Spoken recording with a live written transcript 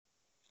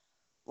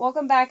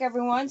Welcome back,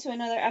 everyone, to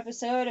another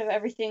episode of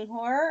Everything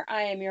Horror.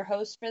 I am your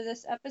host for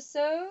this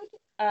episode,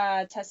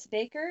 Tessa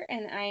Baker,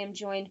 and I am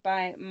joined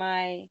by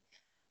my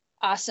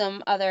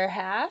awesome other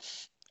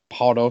half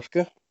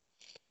Podolska.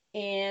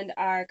 and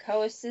our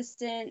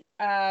co-assistant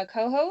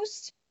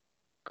co-host.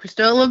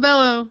 Cristola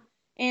Bello.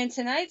 And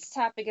tonight's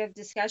topic of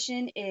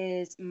discussion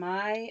is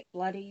My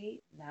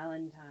Bloody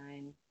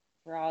Valentine.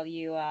 For all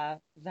you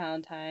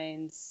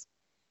Valentine's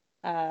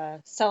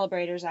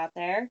celebrators out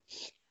there.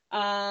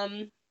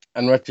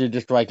 Unless you're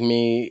just like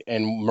me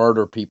and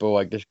murder people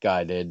like this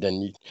guy did,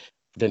 then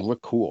we're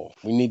cool.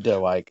 We need to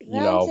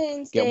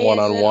Valentine's get Day one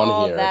on isn't one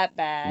all here. that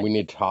bad. We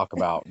need to talk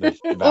about this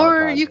Or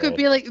Valentine's you could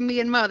Day. be like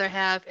me and my other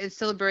half and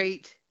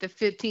celebrate the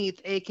 15th,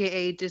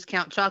 aka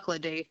Discount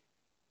Chocolate Day,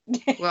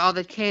 where all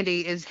the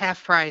candy is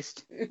half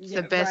priced. It's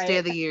the best day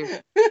of the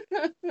year.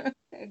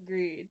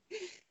 Agreed.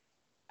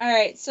 All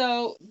right,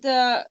 so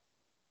the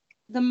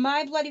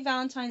My Bloody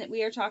Valentine that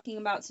we are talking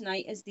about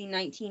tonight is the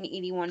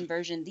 1981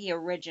 version, the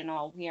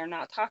original. We are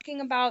not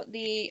talking about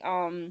the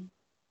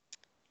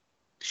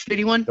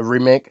Shitty one? The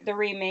remake? the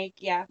remake,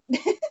 yeah.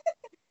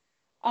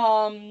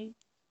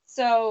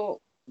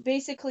 So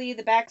basically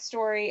the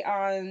backstory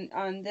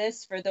on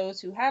this, for those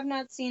who have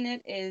not seen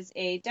it, is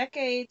a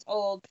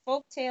decades-old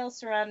folk tale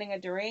surrounding a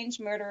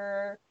deranged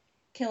murderer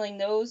killing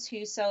those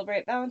who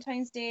celebrate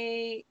Valentine's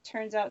Day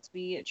turns out to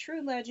be a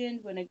true legend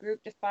when a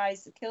group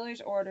defies the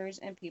killer's orders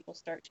and people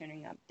start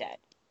turning up dead.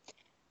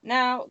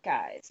 Now,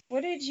 guys,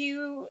 what did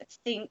you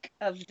think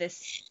of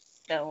this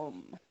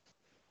film?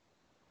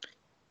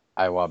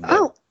 I loved it.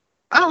 Oh,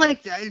 I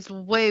like that. It's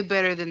way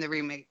better than the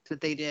remake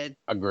that they did.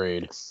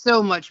 Agreed.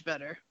 So much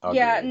better.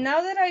 Yeah, Agreed.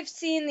 now that I've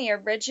seen the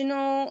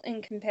original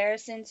in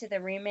comparison to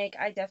the remake,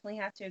 I definitely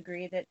have to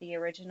agree that the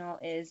original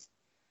is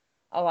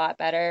a lot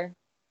better.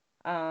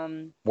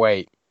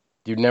 Wait,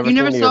 you've never You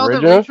seen never the saw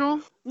original? the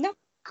original? Nope.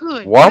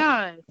 Good What?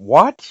 God.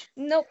 What?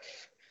 Nope.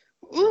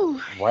 Ooh,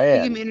 you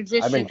give me Man,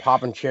 indigestion. I've been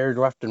popping chairs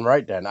left and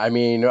right then. I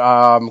mean,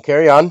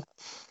 carry on.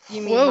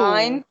 You mean Whoa.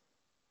 mine?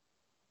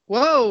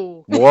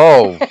 Whoa.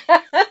 Whoa.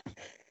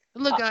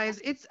 Look, guys,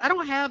 I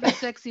don't have a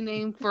sexy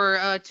name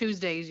for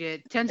Tuesdays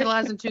yet.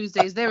 Tantalizing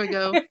Tuesdays. There we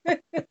go.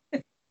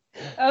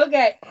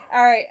 Okay.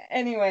 All right.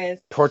 Anyways.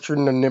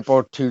 Torturing the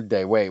nipple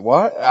Tuesday. Wait,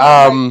 what?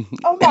 Oh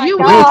my You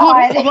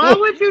God. would why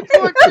would you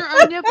torture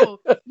a nipple?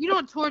 You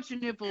don't torture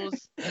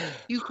nipples.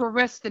 You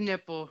caress the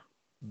nipple.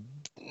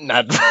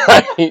 Not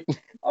right.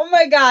 Oh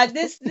my God.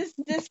 This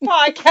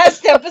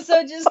podcast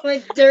episode just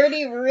went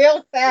dirty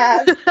real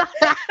fast.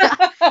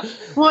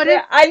 What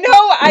Yeah,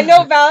 I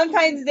know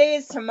Valentine's Day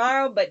is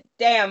tomorrow, but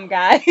damn,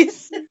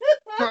 guys.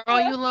 for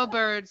all you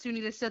lovebirds who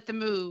need to set the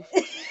move,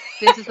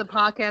 this is the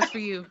podcast for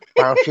you.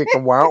 Wow,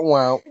 chicken, wow,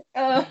 wow.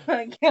 Oh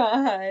my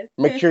God.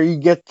 Make sure you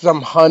get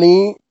some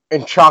honey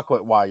and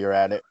chocolate while you're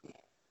at it.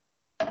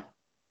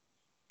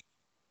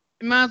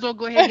 You might as well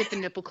go ahead and get the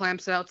nipple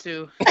clamps out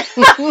too.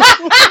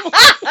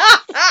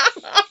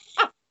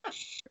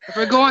 If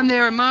we're going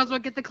there, we might as well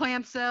get the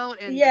clamps out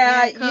and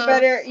Yeah, the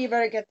handcuffs. you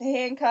better get the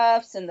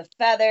handcuffs and the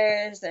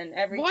feathers and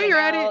everything While you're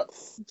at it,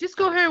 else. just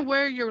go ahead and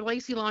wear your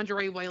lacy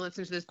lingerie while you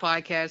listen to this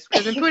podcast,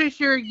 because I'm pretty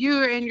sure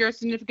you and your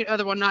significant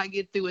other will not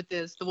get through with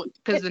this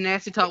because the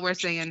nasty talk we're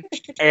saying.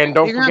 And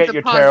don't You're gonna have forget to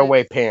your pause it.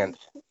 tearaway pants.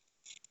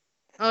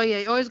 Oh yeah,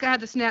 you always gotta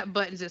have the snap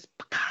buttons just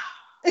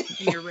when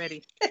you're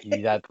ready.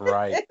 That's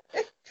right.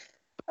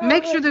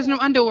 Make sure there's no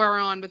underwear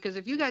on, because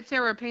if you got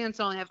tearaway pants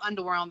on and have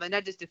underwear on, then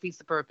that just defeats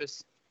the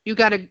purpose. You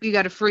got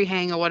a free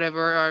hang or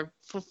whatever,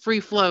 or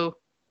free flow.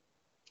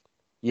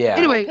 Yeah.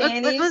 Anyway,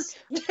 Panties.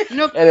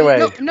 no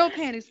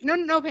panties,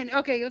 no panties.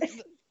 Okay,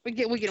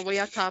 we get way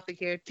off topic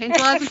here.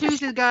 Tantalizing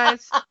Tuesdays,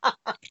 guys.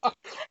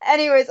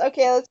 Anyways,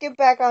 okay, let's get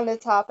back on the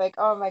topic.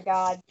 Oh my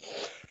God.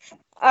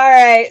 All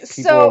right,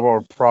 People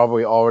will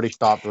probably already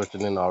stopped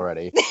listening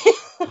already.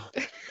 all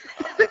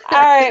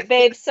right,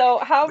 babe. So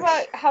how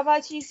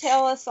about you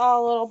tell us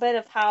all a little bit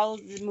of how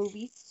the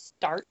movie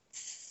starts?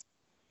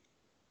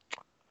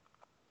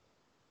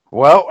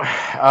 Well,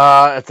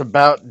 it's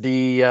about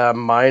the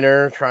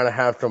miner trying to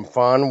have some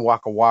fun.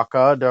 Waka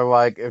waka. They're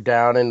like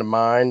down in the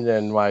mines,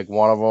 and like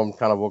one of them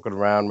kind of looking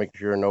around, making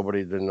sure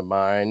nobody's in the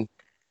mine.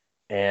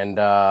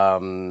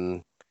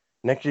 And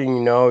next thing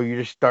you know, you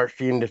just start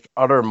seeing this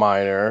other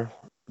miner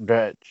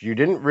that you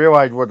didn't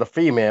realize was a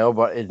female,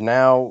 but is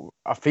now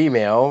a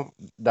female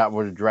that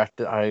was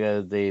dressed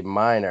as a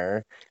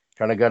miner,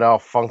 trying to get all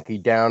funky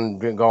down,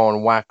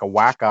 going waka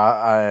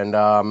waka,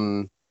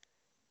 and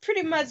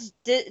Pretty much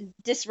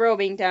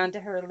disrobing down to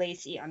her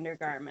lacy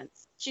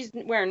undergarments. She's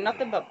wearing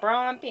nothing but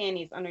bra and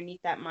panties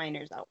underneath that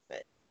miner's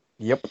outfit.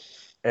 Yep.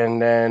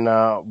 And then,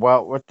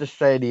 well, let's just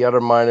say the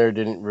other miner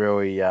didn't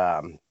really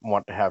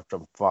want to have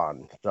some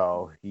fun,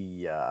 so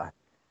he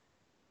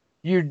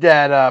used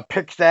that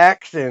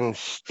pickaxe and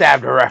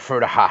stabbed her right through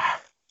the heart.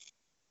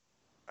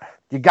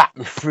 You got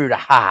me through the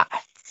heart.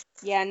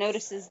 Yeah,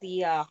 notices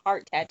the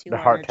heart tattoo The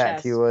on heart her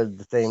chest. tattoo was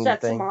the same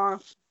Sets him thing.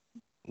 off.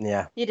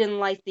 Yeah, He didn't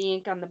like the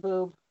ink on the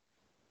boob.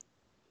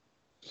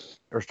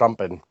 or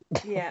something.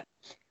 Yeah.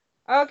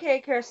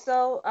 Okay,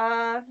 Crystal.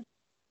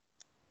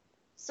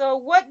 So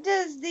what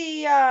does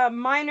the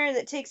miner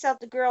that takes out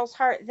the girl's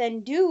heart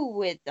then do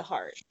with the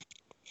heart?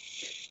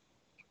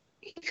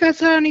 He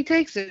cuts out and he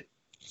takes it.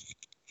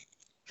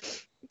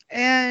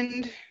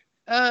 And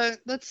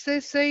let's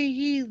just say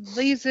he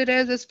leaves it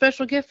as a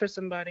special gift for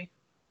somebody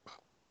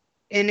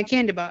in a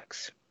candy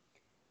box.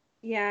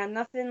 Yeah,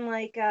 nothing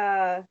like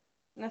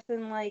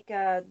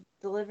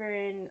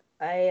delivering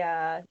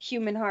a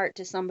human heart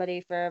to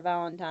somebody for a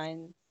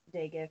Valentine's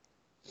Day gift.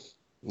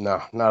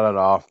 No, not at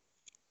all.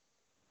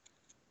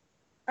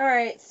 All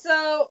right,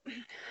 so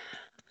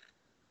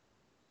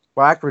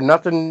Well, actually,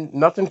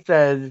 nothing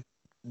says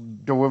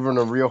delivering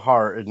a real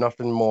heart is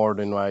nothing more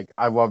than like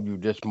I love you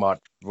this much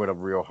with a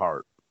real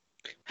heart.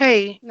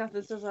 Hey,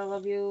 nothing says I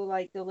love you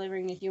like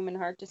delivering a human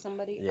heart to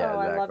somebody. Yeah, Oh,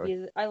 I love exactly.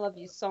 you. I love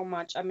you so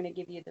much. I'm gonna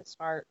give you this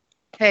heart.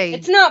 It's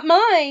hey, not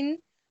mine,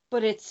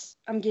 but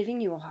I'm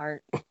giving you a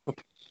heart.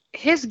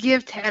 his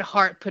gift had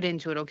heart put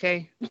into it,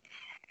 okay?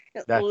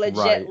 That's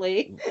right.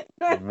 Legitly.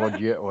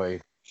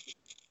 Legitly.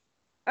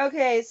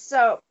 Okay,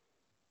 so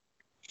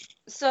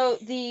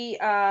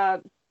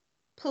the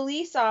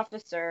police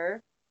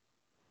officer,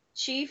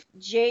 Chief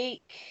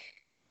Jake,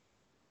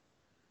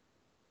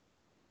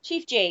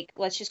 Chief Jake,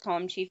 let's just call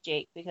him Chief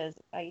Jake because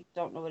I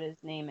don't know what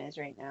his name is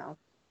right now.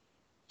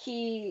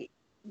 He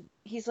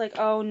he's like,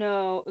 "Oh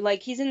no."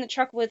 Like he's in the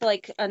truck with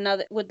like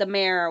another with the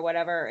mayor or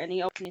whatever and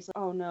he opens he's like,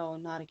 "Oh no,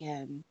 not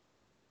again."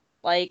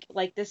 Like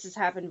this has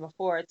happened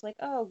before. It's like,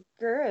 "Oh,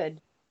 good.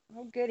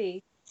 Oh,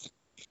 goody."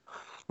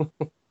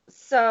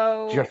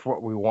 So Just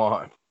what we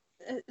want.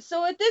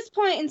 so at this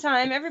point in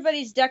time,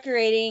 everybody's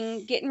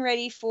decorating, getting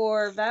ready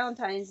for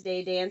Valentine's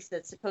Day dance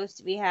that's supposed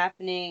to be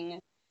happening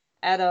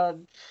at a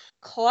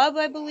club,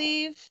 I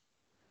believe,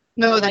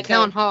 or No, the like a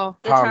town hall.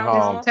 the Town town It's the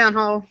hall. hall. town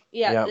hall.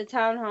 Yeah, Yep. the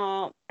town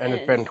hall, And it's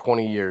and been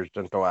 20 years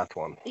since the last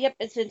one. yep,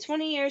 it's been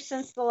 20 years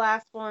since the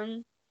last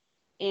one,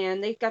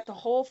 and they've got the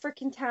whole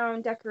freaking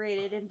town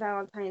decorated in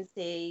Valentine's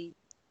Day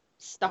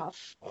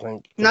stuff.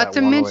 Thanks to Not that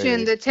to one mention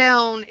lady. the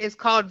town is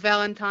called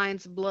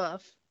Valentine's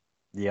Bluff.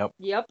 Yep.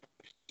 Yep,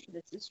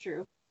 this is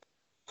true.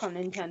 Pun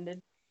intended.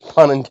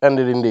 Pun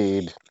intended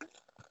indeed.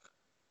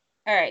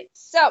 All right,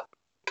 so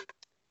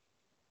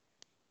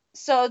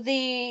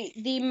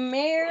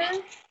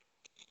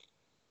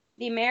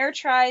the mayor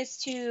tries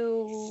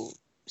to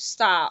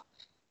stop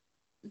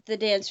the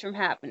dance from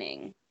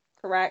happening,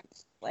 correct?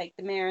 Like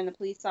the mayor and the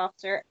police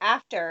officer,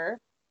 after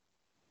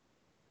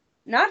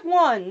not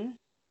one,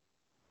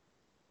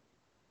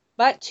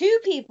 but two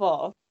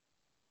people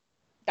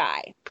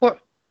die. Poor,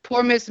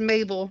 poor Miss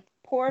Mabel.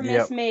 Poor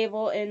Miss Yep.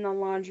 Mabel in the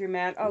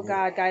laundromat. Oh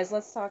God, guys,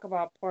 let's talk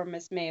about poor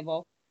Miss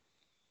Mabel.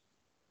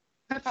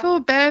 I feel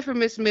bad for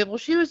Miss Mabel.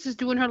 She was just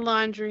doing her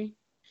laundry,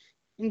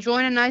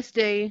 enjoying a nice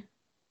day,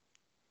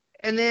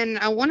 and then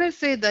I want to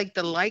say like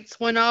the lights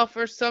went off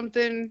or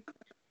something,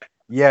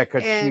 Yeah,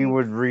 'cause she and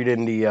was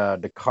reading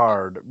the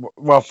card.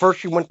 Well, first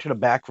she went to the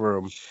back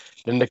room,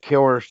 then the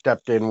killer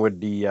stepped in with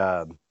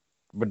the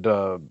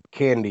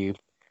candy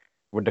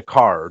with the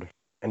card,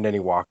 and then he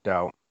walked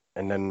out.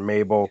 And then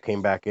Mabel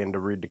came back in to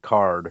read the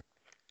card,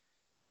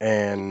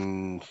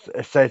 and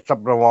it said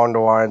something along the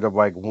lines of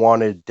like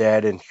one is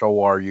dead and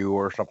so are you,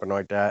 or something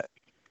like that.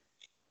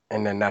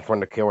 And then that's when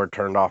the killer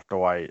turned off the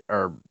light,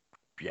 or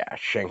yeah,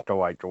 shanked the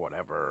light or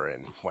whatever,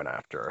 and went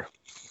after her.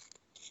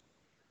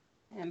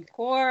 And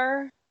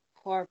poor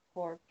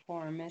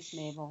Miss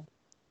Mabel.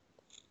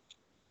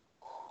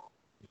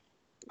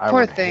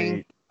 poor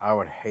thing. I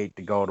would hate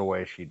to go the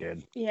way she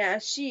did. Yeah,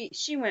 she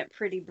went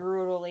pretty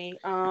brutally.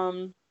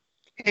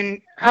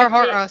 And I her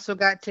heart feel also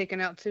got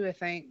taken out too, I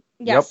think.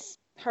 Yep. yes,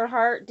 her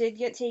heart did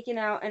get taken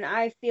out, and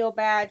I feel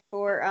bad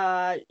for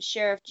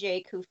Sheriff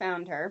Jake who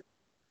found her.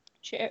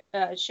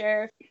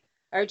 Sheriff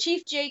or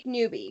Chief Jake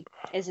Newby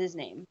is his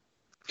name.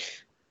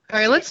 All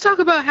right, let's talk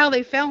about how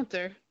they found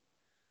her.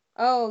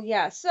 Oh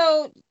yeah,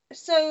 so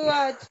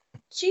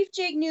Chief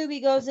Jake Newby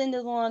goes into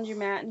the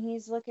laundromat and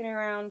he's looking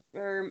around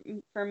for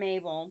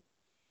Mabel,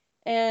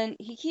 and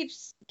he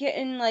keeps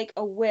getting like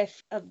a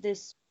whiff of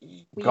this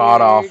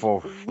God weird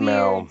awful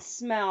smell. weird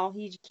smell.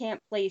 He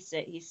can't place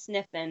it. He's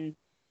sniffing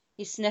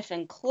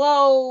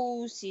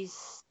clothes.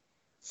 He's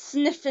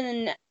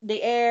sniffing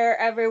the air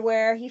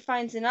everywhere. He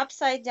finds an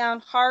upside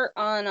down heart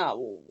on a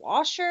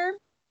washer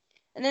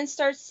and then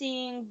starts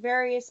seeing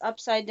various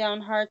upside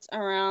down hearts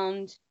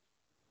around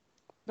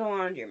the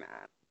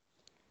laundromat.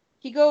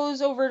 He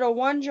goes over to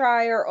one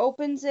dryer,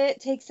 opens it,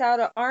 takes out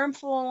an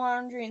armful of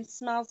laundry, and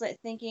smells it,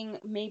 thinking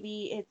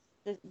maybe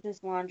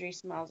this laundry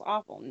smells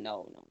awful.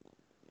 No, no, no,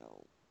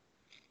 no.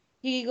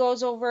 He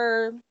goes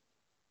over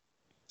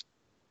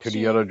To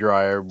the other to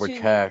dryer, which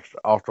to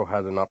also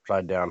has an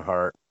upside down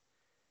heart.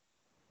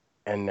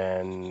 And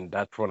then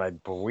that's when I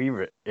believe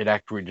it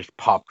actually just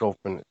pops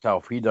open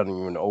itself. He doesn't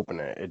even open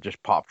it. It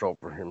just pops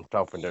open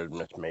himself, and there's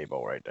Miss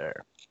Mabel right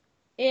there.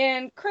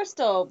 and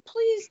Crystal,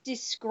 please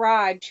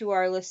describe to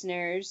our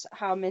listeners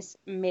how Miss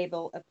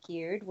Mabel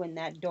appeared when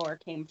that door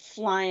came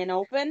flying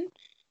open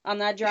on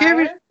that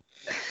Here,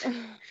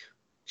 dryer.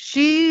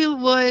 she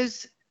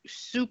was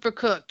super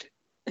cooked.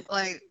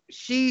 Like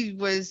she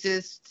was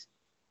just.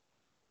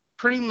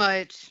 pretty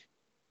much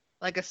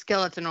like a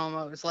skeleton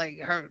almost. Like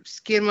her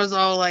skin was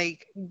all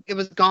like it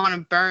was gone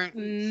and burnt.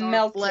 You saw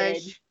her Melted.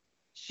 flesh.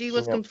 She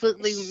was Yep.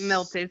 completely Sh-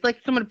 melted. It's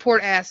like someone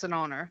poured acid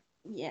on her.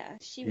 Yeah,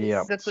 she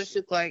Yep. was That's what she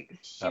looked like.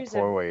 she That was a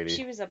poor lady.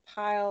 she was a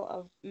pile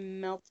of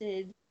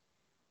melted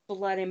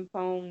blood and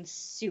bone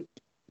soup,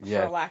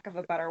 for Yes. lack of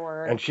a better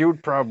word. And she was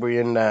probably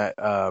in that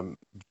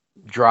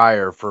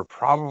dryer for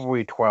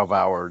probably 12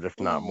 hours, if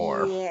not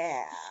more.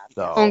 Yeah,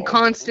 On So, definitely.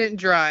 constant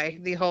dry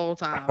the whole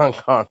time. on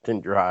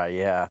constant dry,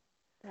 yeah.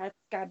 That's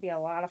gotta be a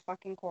lot of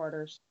fucking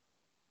quarters.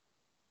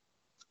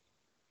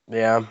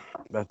 Yeah.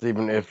 That's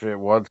even if it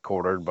was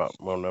quartered, but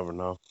we'll never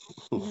know.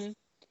 hmm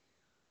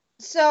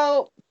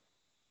So,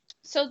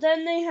 so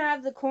then they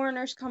have the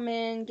coroners come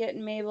in, get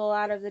Mabel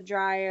out of the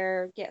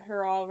dryer, get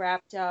her all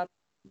wrapped up,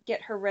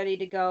 get her ready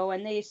to go,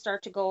 and they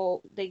start to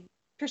go. They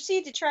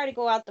proceed to try to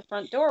go out the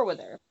front door with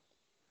her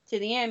to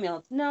the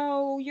ambulance.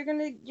 No, you're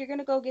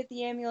gonna go get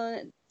the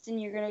ambulance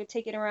and you're gonna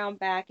take it around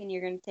back and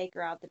you're gonna take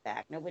her out the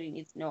back. Nobody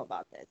needs to know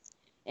about this.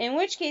 In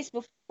which case,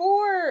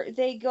 before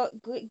they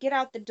get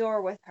out the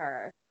door with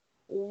her,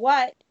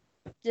 what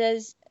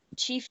does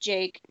Chief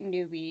Jake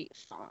Newby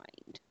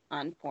find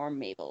on poor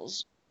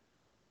Mabel's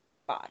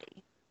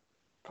body?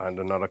 Find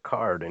another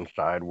card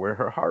inside where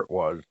her heart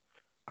was.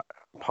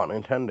 Pun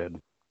intended.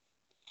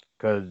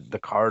 Because the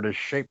card is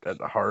shaped as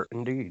a heart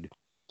indeed.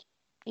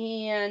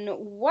 And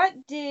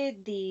what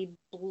did the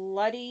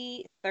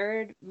bloody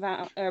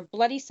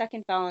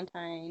second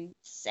Valentine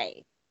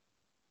say?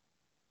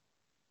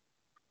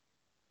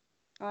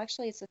 Oh,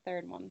 actually, it's the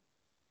third one.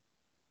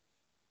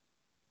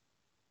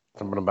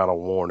 Something about a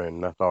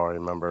warning. That's all I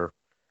remember.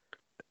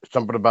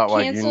 Something about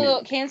like you need.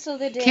 Cancel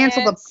the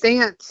Cancel the dance.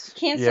 dance.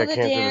 Cancel Yeah, the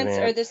cancel the dance,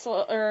 dance. or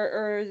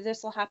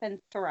this will happen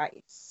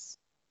thrice.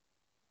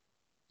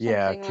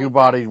 Yeah, Something two like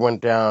that. bodies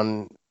went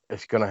down.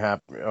 It's gonna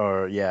happen.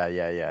 Or yeah.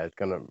 It's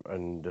gonna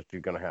and this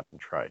is gonna happen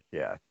twice.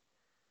 Yeah.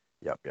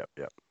 Yep.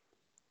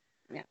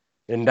 Yeah.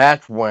 And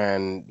that's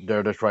when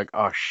they're just like,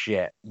 oh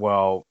shit.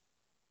 Well,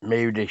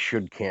 maybe they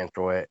should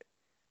cancel it.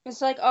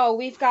 It's like, oh,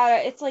 we've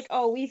gotta. It's like,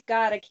 oh, we've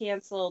gotta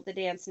cancel the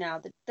dance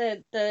now.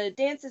 The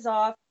dance is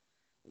off.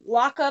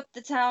 Lock up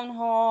the town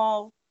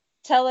hall.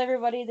 Tell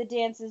everybody the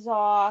dance is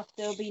off.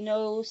 There'll be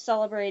no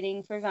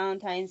celebrating for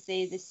Valentine's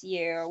Day this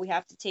year. We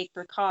have to take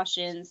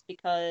precautions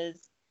because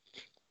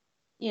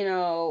you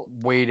know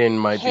Waden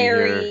might be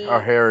here.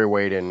 Or Harry Harry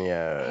Waden.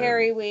 Yeah,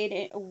 Harry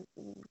Waden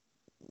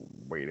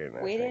Waden.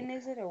 I think. Waden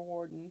is it or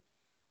Warden?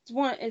 It's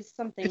one. It's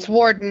It's something.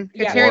 Warden.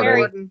 It's Yeah, Harry Warden.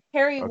 Warden.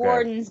 Harry Okay.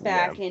 Warden's Yeah.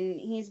 back, and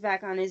he's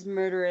back on his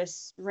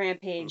murderous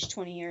rampage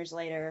 20 years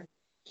later.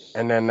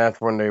 And then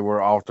that's when they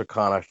were also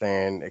kind of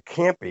saying it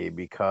can't be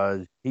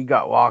because he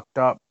got locked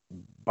up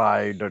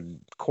by the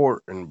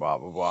court and blah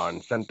blah blah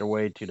and sent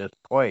away to this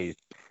place.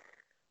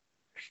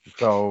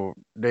 So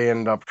they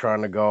end up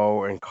trying to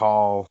go and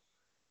call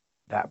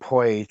that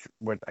place,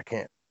 which I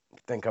can't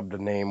think of the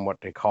name what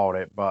they called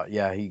it, but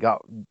yeah, he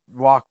got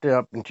locked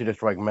up into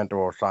this like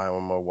mental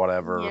asylum or Yeah,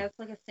 whatever. it's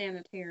like a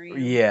sanitarium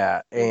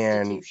Yeah,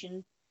 and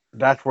institution.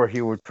 that's where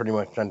he was pretty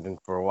much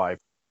sentenced for life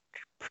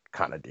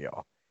kind of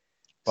deal.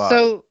 But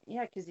So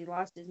Yeah, 'cause he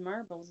lost his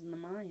marbles in the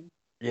mine.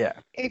 yeah,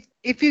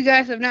 if you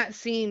guys have not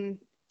seen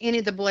any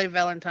of the Bloody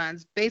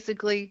Valentines,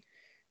 basically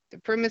the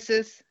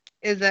premises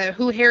is that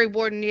who Harry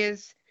Warden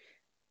is.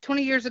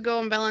 20 years ago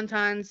on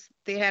Valentine's,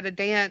 they had a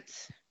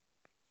dance.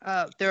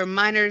 There were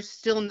miners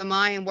still in the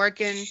mine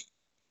working.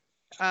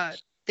 Uh,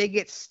 they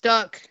get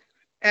stuck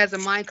as a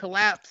mine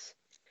collapse,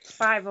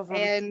 5 of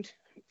them. and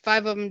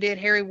five of them did.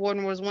 Harry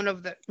Warden was one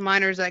of the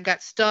miners that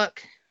got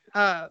stuck.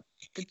 Uh,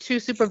 the two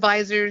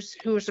supervisors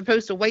who were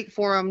supposed to wait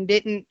for them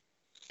didn't.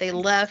 They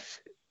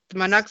left. The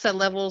monoxide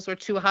levels were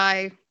too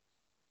high,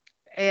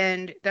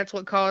 and that's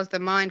what caused the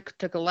mine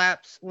to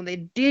collapse. When they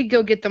did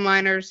go get the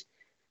miners,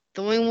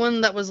 the only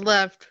one that was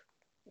left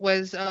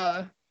was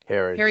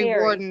Harry. Harry Harry.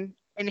 Warden,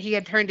 and he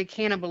had turned to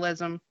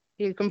cannibalism.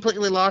 He had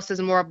completely lost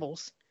his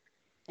marbles,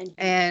 And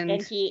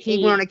and he he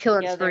went on ate a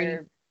killing the spree.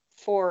 other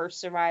 4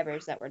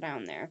 survivors that were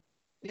down there.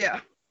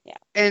 Yeah, Yeah.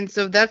 and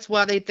so that's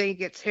why they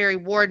think it's Harry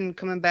Warden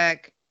coming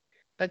back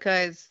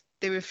because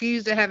they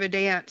refused to have a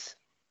dance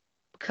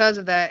because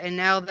of that, and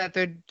now that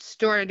they're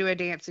starting to do a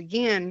dance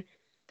again,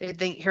 they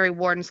think Harry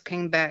Warden's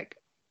came back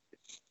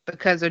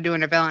because they're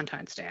doing a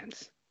Valentine's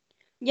dance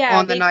Yeah,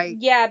 on the night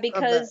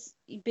of that.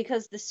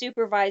 because the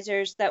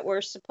supervisors that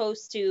were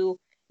supposed to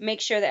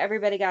make sure that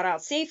everybody got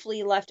out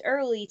safely left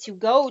early to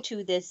go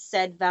to this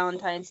said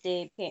Valentine's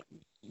Day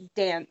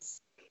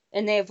dance,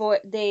 and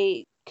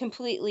they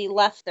completely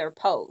left their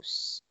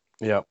posts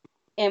Yep.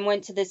 and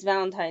went to this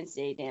Valentine's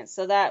Day dance.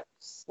 So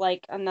that's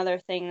like another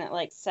thing that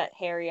like set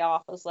Harry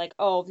off. Was like,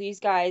 oh, these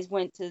guys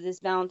went to this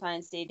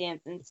Valentine's Day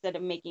dance instead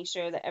of making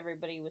sure that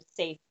everybody was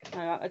safe.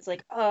 It's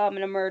like, oh, I'm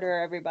gonna murder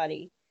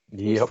everybody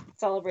who Yep.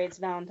 celebrates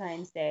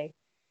Valentine's Day.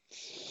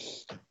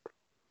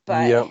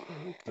 But Yep.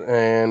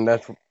 And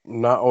that's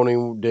not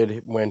only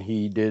did when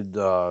he did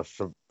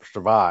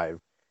survive,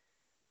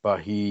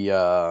 but he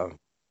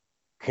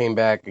came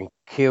back and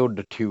killed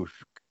the two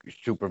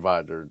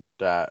supervisors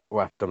that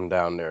left them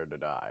down there to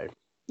die.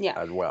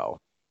 Yeah. as well.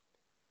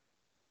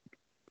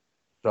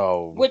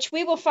 So Which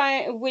we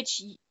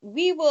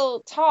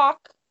will talk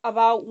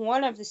about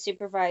one of the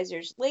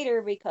supervisors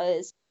later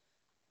because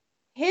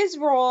his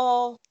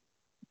role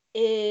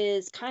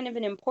is kind of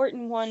an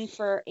important one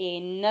for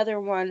another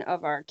one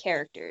of our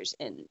characters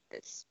in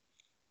this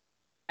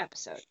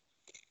episode.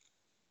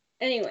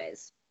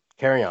 Anyways,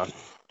 carry on.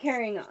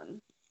 carrying on.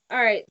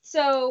 All right,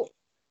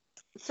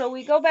 so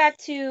we go back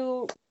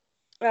to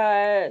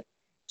uh,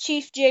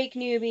 Chief Jake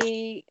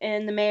Newby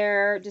and the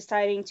mayor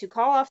deciding to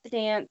call off the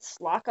dance,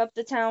 lock up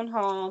the town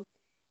hall,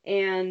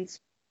 and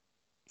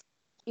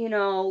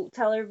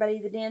tell everybody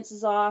the dance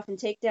is off and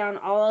take down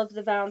all of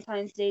the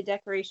Valentine's Day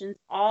decorations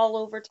all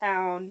over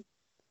town.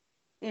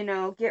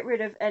 Get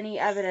rid of any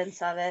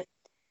evidence of it.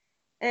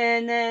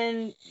 And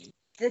then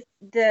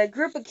the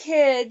group of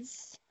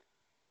kids,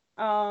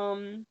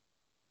 um,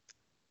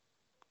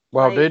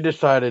 Well, they like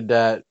decided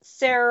that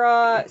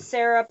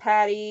Sarah,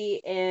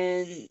 Patty,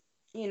 and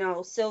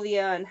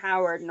Sylvia and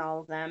Howard and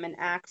all of them, and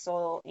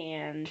Axel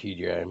and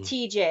TJ.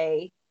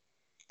 TJ,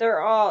 they're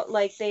all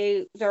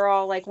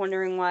like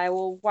wondering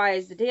why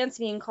is the dance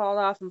being called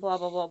off and blah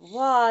blah blah blah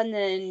blah. And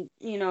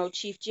then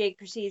Chief Jake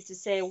proceeds to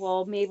say,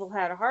 well, Mabel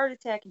had a heart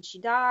attack and she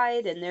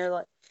died.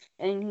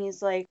 And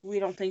he's like, we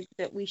don't think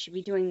that we should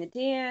be doing the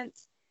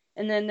dance.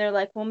 And then they're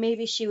like, well,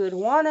 maybe she would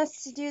want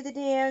us to do the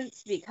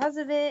dance because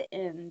of it,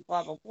 and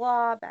blah blah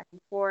blah, back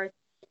and forth.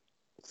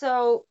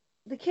 So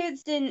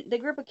the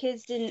group of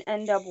kids didn't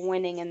end up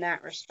winning in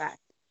that respect.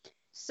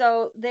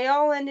 So they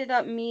all ended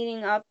up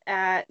meeting up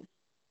at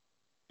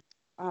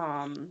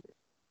um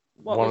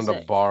what One of was the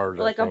it? bars,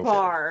 I Like a think.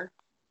 bar.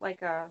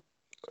 Like a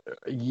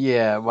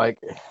Yeah, like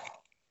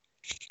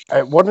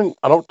it wasn't.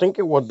 I don't think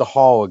it was the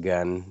hall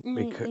again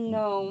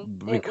no,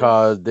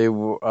 because they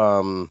were.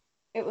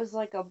 it was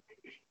like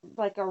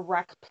a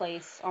rec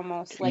place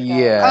almost like a Oh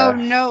Yeah.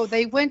 no,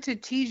 they went to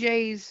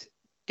TJ's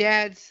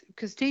dad's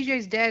because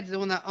TJ's dad's the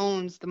one that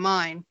owns the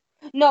mine.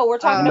 No, we're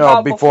talking Uh, No,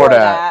 about before before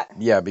that.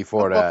 that. Yeah,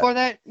 before that. Before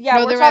that, Yeah,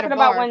 no, we're they were at a talking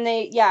about bar. when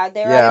they're at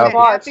They the were Yeah. at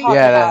bar Happy. talking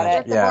about Yeah. They're it.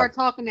 at the Yeah. bar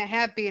talking to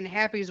Happy, and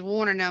Happy's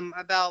warning them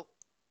about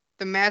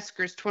the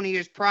massacres 20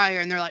 years prior,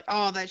 and they're like,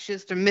 "Oh, that's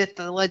just a myth,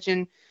 a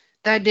legend.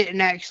 That didn't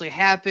actually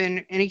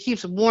happen." And he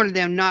keeps warning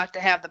them not to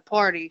have the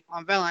party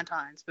on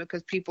Valentine's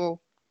because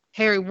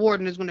Harry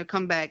Warden is going to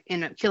come back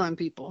and end up killing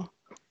people.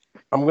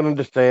 I'm gonna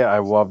just say I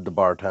loved the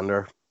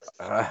bartender.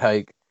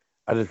 Like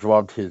I just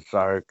loved his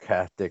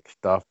sarcastic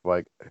stuff.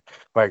 Like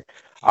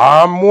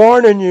I'm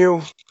warning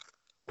you,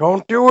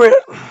 don't do it.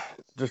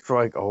 Just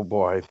like, oh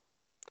boy,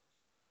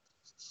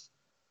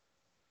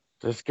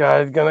 this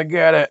guy's gonna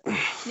get it.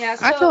 Yeah,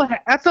 I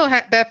feel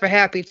bad for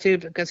Happy too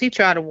because he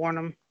tried to warn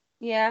them.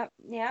 yeah,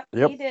 yeah,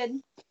 Yep. he did.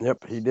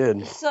 Yep. He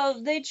did.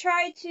 So they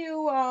try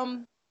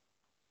to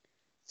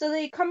so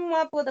they come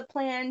up with a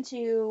plan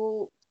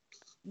to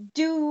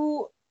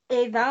do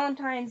a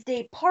Valentine's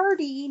Day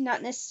party,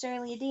 not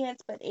necessarily a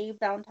dance, but a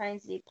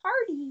Valentine's Day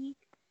party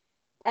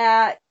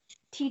at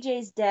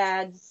TJ's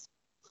dad's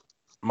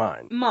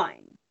Mine.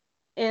 mine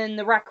in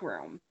the rec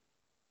room.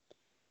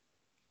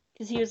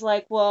 Because he was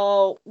like,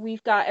 well,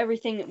 we've got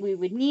everything that we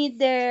would need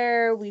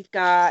there. We've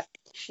got,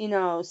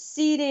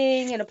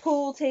 seating and a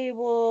pool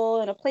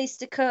table and a place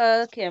to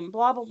cook and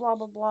blah, blah, blah,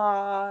 blah,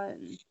 blah.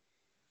 And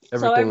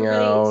Everything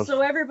else.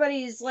 so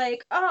everybody's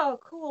like, oh,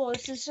 cool.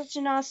 This is such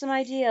an awesome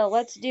idea.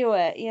 Let's do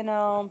it. You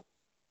know,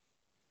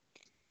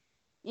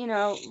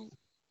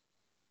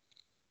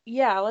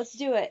 yeah, let's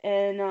do it.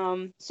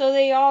 And so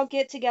they all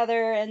get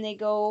together and they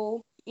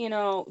go,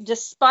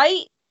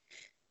 despite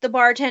the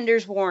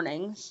bartender's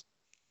warnings,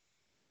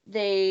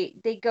 they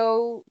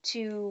go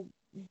to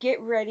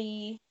get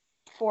ready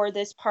for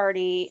this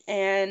party.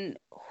 And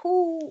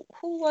who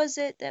was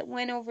it that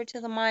went over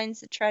to the mines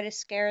to try to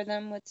scare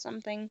them with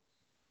something?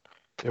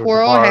 It was the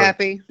Poor old bar.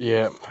 Happy.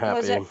 Yeah,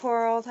 Was Happy. it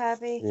poor old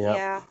Happy? Yep.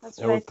 Yeah, that's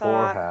It what I was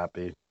poor thought.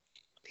 Happy.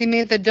 He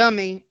made the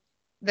dummy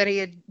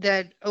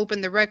that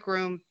opened the rec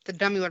room. The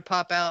dummy would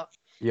pop out,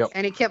 Yep.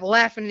 and he kept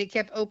laughing and he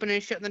kept opening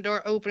and shutting the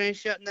door, opening and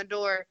shutting the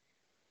door.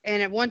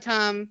 And at one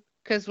time,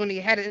 because when he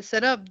had it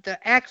set up,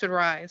 the axe would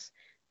rise.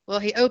 Well,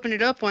 he opened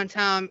it up one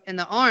time, and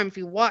the arm, if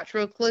you watch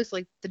real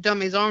closely, the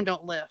dummy's arm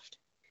don't lift.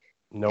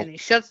 Nope.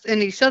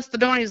 And he shuts the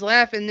door and he's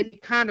laughing, and then he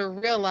kind of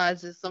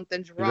realizes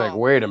something's He's like, wrong.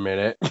 wait a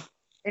minute.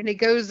 And he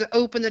goes to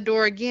open the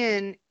door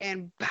again,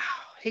 and bow,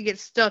 he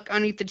gets stuck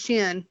underneath the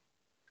chin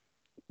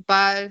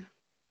by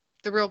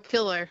the real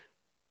killer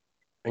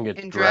And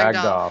gets and dragged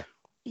dragged off. off.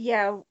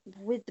 Yeah,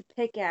 with the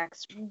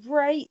pickaxe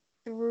right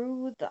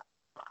through the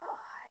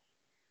eye.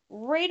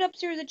 Right up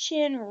through the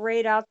chin,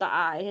 right out the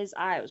eye. His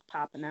eye was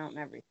popping out and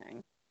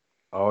everything.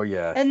 Oh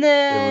yes. And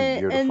It was then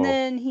beautiful.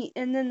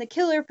 and then the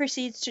killer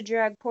proceeds to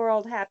drag poor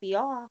old Happy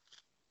off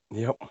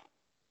Yep.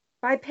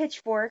 by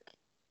pitchfork,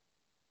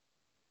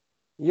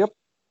 Yep.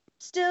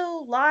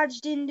 still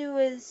lodged into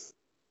his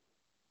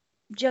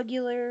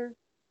jugular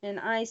and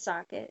eye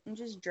socket, and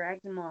just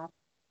dragged him off.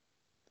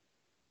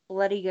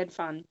 Bloody good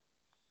fun.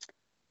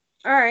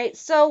 Alright,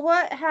 so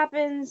what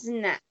happens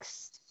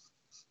next?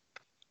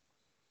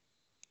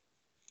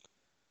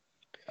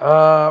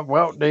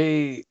 Well,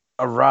 they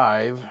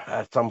arrive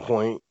at some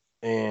point,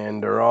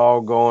 and they're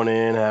all going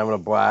in, having a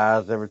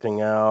blast,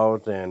 everything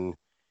else, and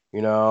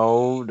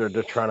they're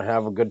just trying to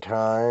have a good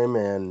time.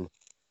 And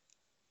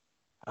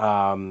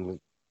um,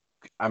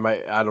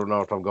 I don't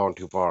know if I'm going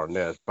too far on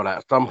this, but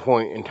at some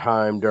point in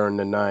time during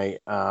the night,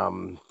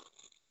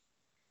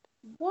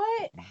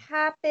 What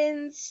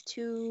happens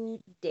to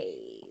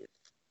Dave?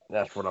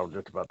 that's what I was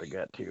just about to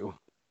get to.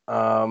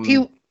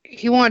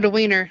 He wanted a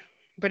wiener,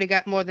 but he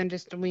got more than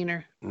just a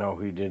wiener. No,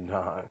 he did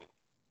not.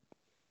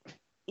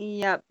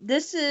 Yep,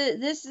 this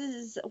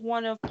is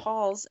one of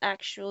Paul's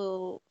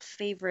actual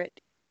favorite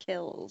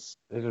kills.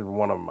 This is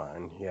one of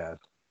mine. Yes.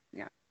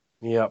 Yeah.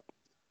 Yep.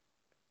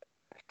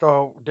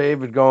 So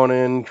David going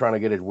in trying to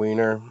get his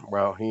wiener.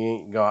 Well, he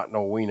ain't got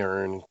no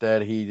wiener, and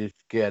instead he just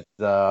gets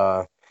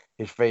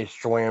his face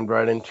slammed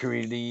right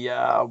into the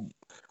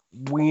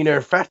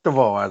wiener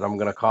festival, as I'm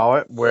gonna call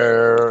it,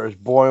 where it's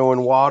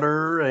boiling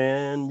water,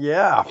 and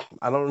yeah,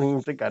 I don't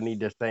even think I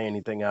need to say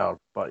anything else.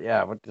 But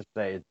yeah, what to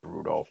say? It's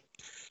brutal.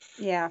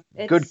 Yeah,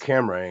 Good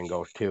camera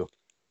angles too.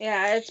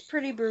 it's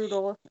pretty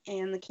brutal,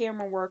 and the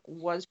camera work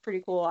was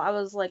pretty cool. I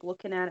was like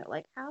looking at it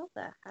like, how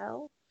the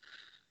hell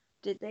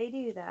did they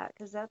do that?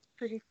 Because that's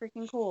pretty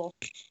freaking cool.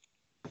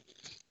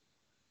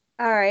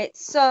 All right,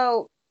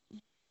 so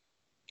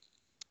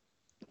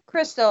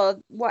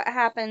Crystal, what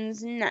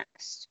happens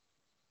next?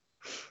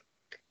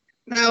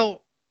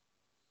 Now,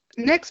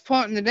 next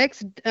part in the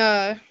next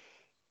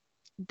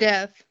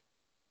death.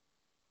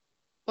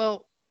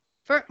 Well,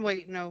 first,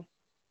 wait, no.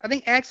 I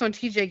think Axel and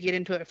TJ get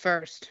into it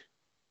first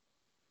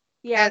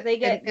Yeah, they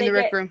get in they the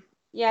rec get room.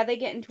 yeah, they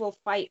get into a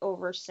fight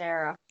over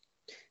Sarah.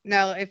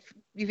 Now, if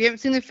you haven't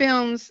seen the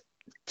films,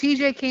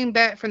 TJ came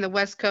back from the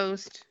West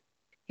Coast.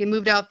 He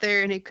moved out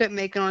there and he couldn't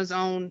make it on his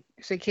own,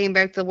 so he came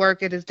back to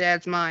work at his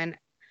dad's mine.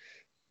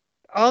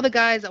 All the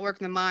guys that work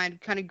in the mine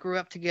kind of grew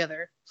up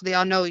together, so they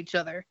all know each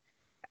other.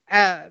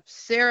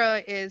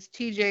 Sarah is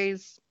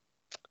TJ's,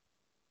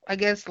 I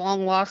guess,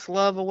 long lost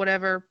love or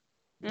whatever.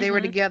 They were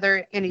Mhm.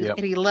 together, and Yep.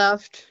 he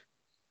left,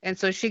 and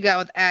so she got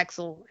with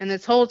Axel. And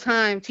this whole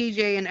time,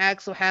 TJ and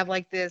Axel have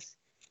like this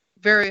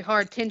very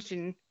hard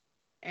tension,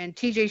 and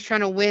TJ's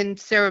trying to win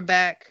Sarah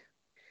back.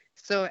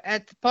 So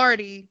at the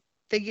party,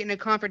 they get in a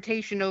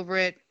confrontation over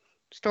it,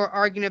 start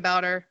arguing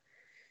about her,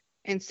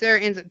 and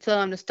Sarah ends up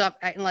telling them to stop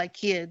acting like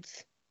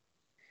kids.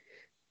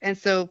 And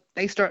so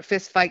they start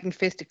fist fighting,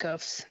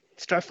 fisticuffs,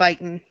 start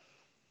fighting,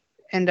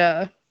 and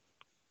I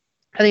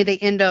think they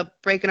end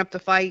up breaking up the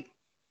fight.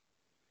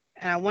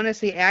 And I want to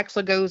see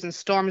Axel goes and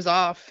storms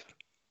off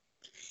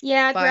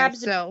Yeah, by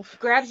himself.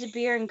 grabs a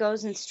beer and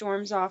goes and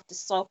storms off to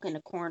sulk in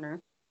a corner.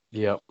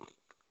 Yep.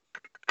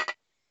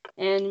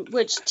 And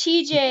which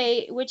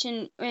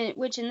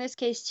in this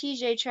case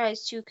TJ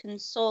tries to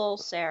console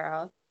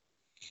Sarah.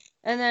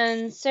 And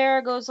then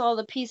Sarah goes all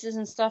to pieces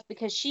and stuff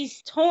because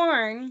she's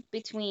torn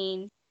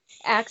between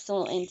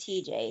Axel and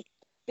TJ.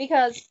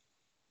 Because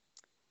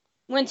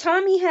when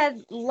Tommy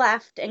had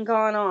left and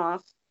gone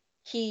off,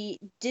 he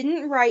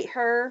didn't write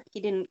her, he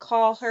didn't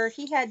call her,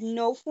 he had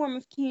no form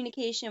of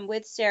communication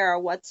with Sarah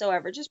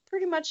whatsoever. Just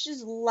pretty much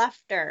just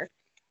left her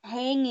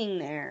hanging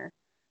there.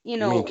 You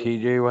You mean know,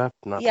 TJ left,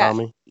 not yeah,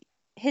 Tommy?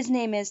 his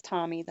name is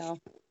Tommy though.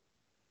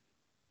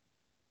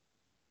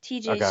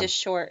 TJ's Okay. just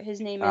short. His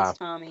name is Ah,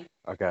 Tommy.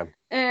 okay.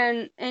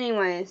 And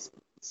anyways,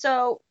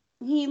 so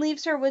he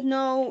leaves her with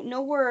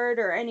no word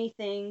or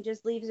anything,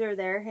 just leaves her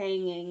there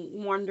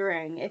hanging,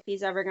 wondering if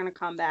he's ever gonna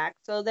come back.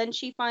 So then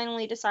she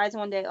finally decides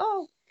one day,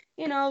 oh,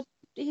 you know,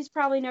 he's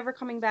probably never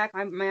coming back.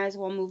 I might as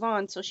well move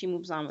on. So she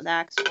moves on with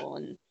Axel,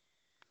 and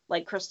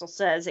like Crystal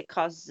says, it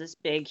causes this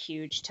big,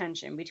 huge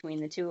tension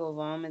between the two of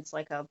them. It's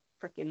like a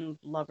freaking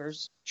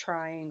lovers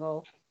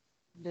triangle.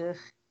 Ugh,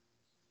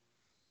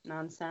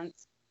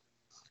 nonsense.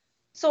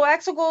 So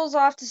Axel goes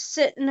off to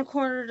sit in the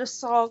corner to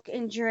sulk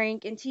and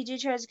drink, and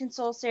TJ tries to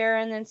console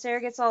Sarah, and then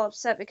Sarah gets all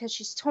upset because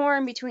she's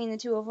torn between the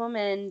two of them,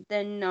 and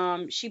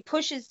then she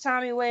pushes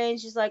Tommy away, and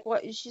she's like,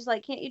 "What?" She's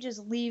like, "Can't you just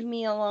leave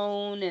me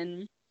alone?"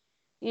 And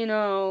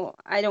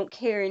I don't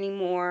care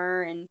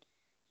anymore, and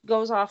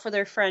goes off with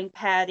her friend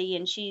Patty,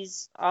 and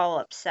she's all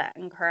upset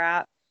and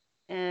crap,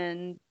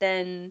 and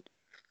then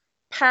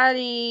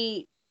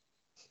Patty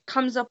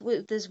comes up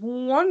with this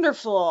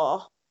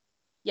wonderful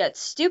yet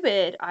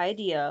stupid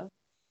idea.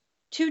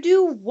 To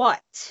do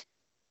what?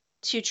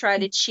 To try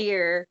to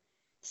cheer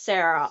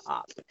Sarah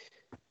up.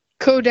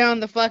 Go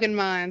down the fucking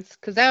mines,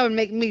 because that would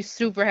make me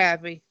super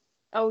happy.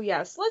 Oh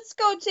yes, let's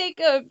go take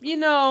a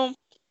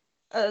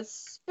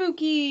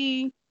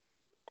spooky,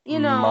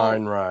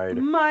 Mine ride.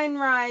 mine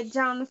ride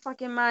down the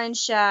fucking mine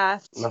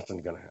shaft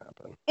Nothing's gonna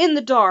happen. in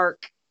the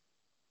dark.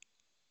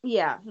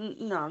 Yeah,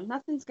 no,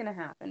 nothing's gonna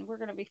happen. We're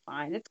gonna be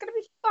fine. It's gonna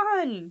be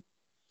fun.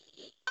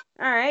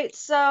 All right,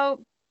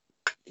 so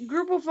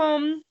group of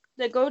them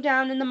that go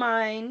down in the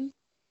mine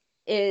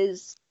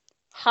is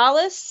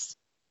Hollis,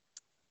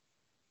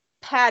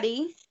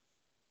 Patty,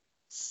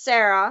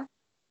 Sarah,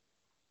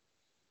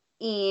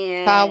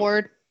 and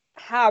Howard.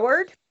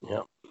 Howard,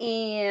 Yep.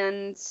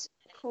 and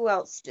who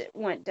else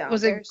went down?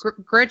 Was it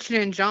Gretchen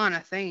and John? I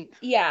think.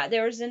 Yeah,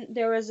 there was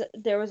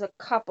a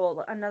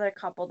couple, another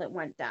couple that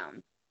went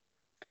down.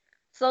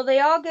 So they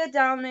all get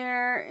down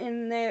there,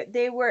 and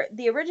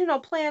the original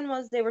plan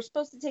was they were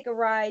supposed to take a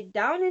ride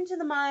down into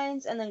the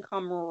mines and then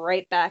come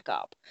right back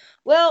up.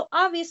 Well,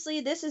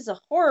 obviously this is a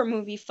horror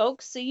movie,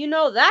 folks, so you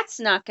know that's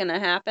not gonna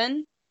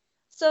happen.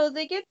 So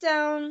they get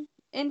down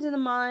into the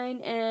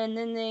mine, and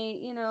then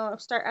they,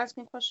 start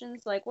asking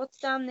questions like, what's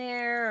down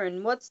there,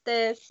 and what's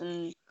this,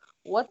 and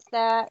what's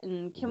that,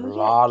 and can we get,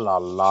 La la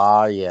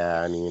la,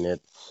 yeah. I mean,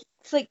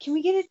 it's like, can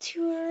we get a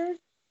tour?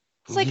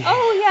 It's like, yeah,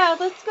 oh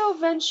yeah, let's go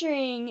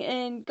venturing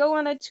and go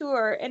on a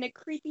tour in a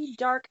creepy,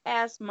 dark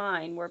ass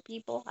mine where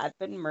people have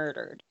been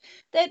murdered.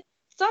 That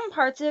some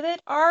parts of it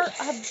are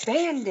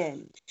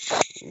abandoned.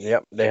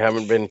 yep. They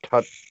haven't been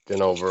touched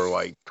in over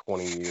like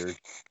 20 years,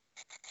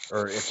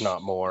 or if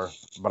not more.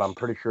 But I'm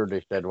pretty sure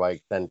they said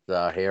like since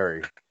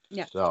Harry.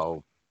 Yeah.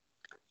 So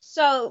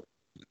So,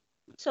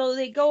 so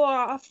they go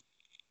off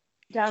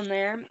down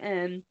there,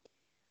 and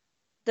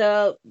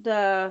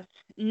the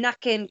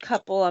neckin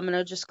couple, I'm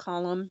gonna just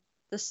call them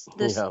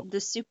yeah, the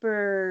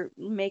super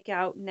make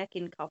out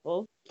neckin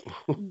couple,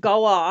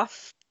 go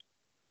off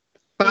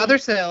By and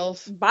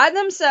themselves. by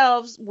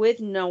themselves with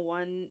no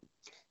one, and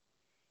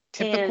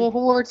Typical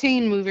horror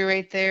teen movie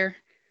right there.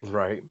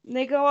 right.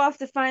 they go off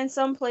to find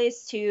some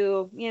place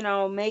to,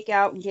 make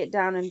out and get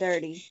down and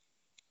dirty.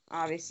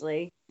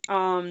 Obviously,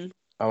 I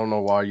don't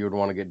know why you would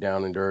want to get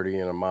down and dirty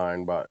in a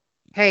mine, but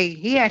Hey,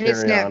 he had his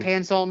carry snap on.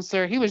 pants on,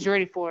 sir. He was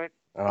ready for it.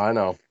 I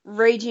know.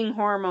 raging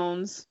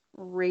hormones,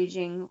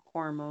 raging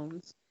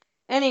hormones.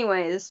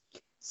 Anyways,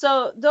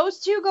 so those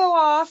two go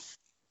off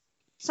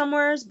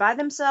somewheres by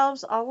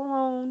themselves, all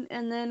alone,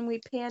 and then we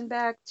pan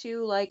back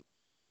to like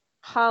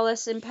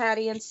Hollis and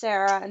Patty and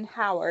Sarah and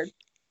Howard,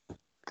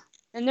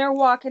 and they're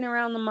walking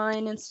around the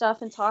mine and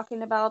stuff and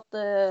talking about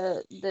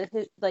the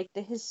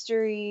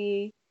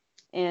history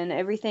and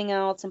everything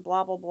else and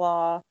blah blah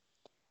blah.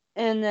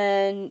 And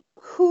then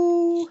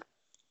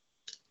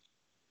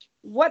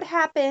what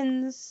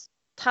happens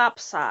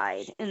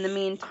topside in the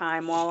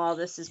meantime while all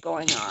this is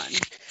going on?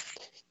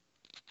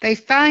 They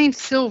find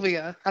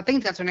Sylvia. I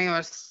think that's her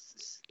name.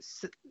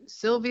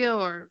 Sylvia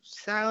or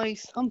Sally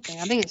something.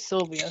 I think it's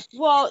Sylvia.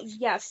 Well,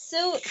 yeah,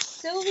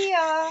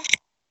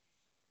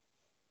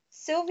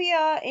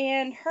 Sylvia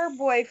and her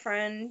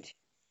boyfriend,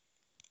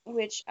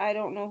 which I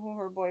don't know who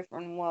her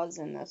boyfriend was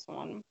in this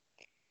one,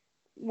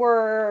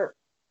 were,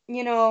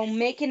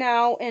 making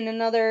out in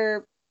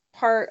another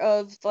part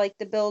of like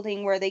the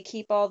building where they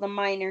keep all the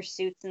miner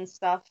suits and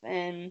stuff,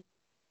 and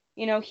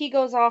he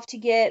goes off to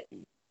get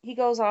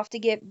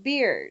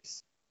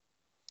beers,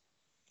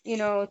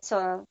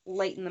 to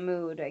lighten the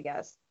mood, I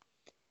guess.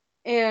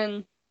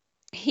 And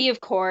he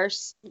of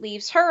course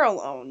leaves her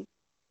alone.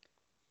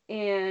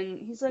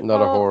 And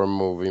Another horror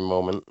movie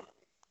moment.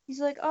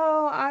 he's like,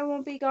 "Oh, I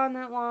won't be gone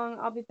that long.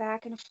 I'll be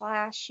back in a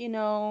flash,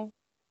 I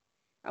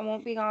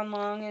won't be gone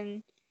long."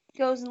 And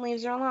goes and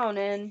leaves her alone,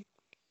 and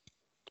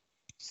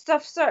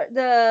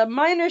the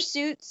miner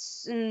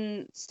suits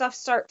and stuff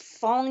start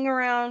falling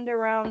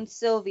around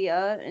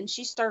Sylvia, and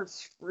she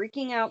starts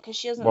freaking out because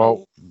she doesn't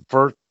Well,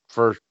 know.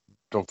 first,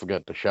 don't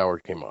forget the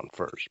showers came on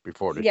first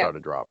before they Yeah,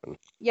 started dropping.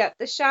 yeah,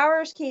 the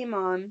showers came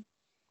on,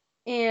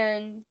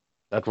 and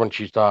That's when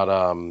she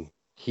thought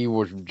he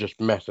was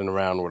just messing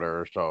around with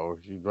her. So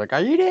she's like,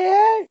 "Are you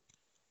there?"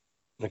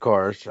 And of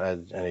course,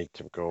 as any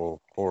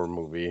typical horror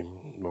movie,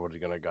 nobody's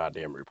gonna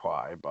goddamn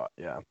reply. But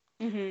yeah.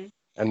 mhm,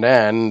 And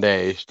then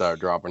they start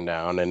dropping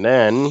down, and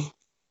then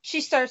she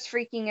starts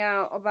freaking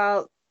out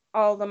about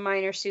all the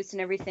miner suits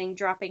and everything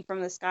dropping from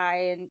the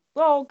sky, and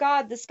oh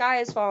god, the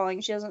sky is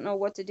falling. She doesn't know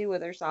what to do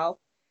with herself.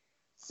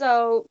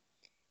 So,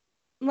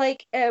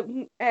 like, at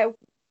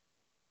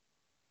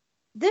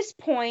this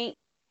point,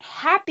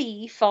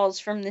 Happy falls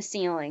from the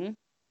ceiling,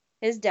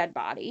 his dead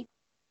body,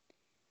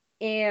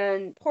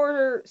 and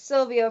poor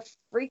Sylvia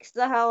freaks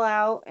the hell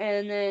out,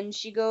 and then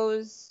she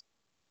goes,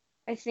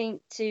 I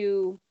think,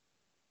 to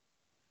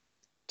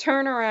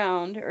turn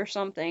around or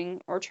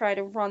something, or try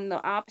to run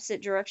the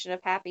opposite direction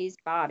of Happy's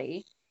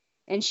body,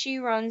 and she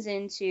runs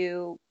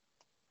into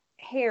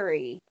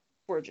Harry.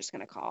 We're just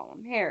gonna call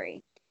him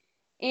Harry,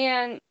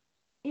 and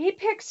he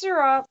picks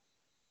her up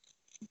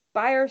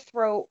by her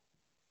throat,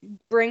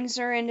 brings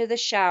her into the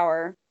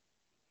shower,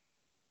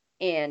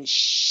 and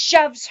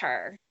shoves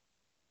her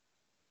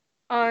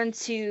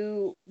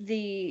onto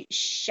the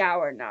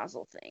shower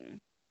nozzle thing.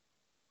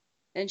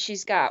 And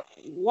she's got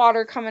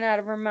water coming out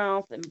of her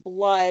mouth and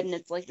blood, and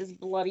it's like this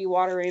bloody,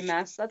 watery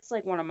mess. That's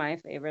like one of my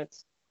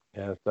favorites.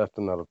 yes, that's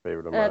another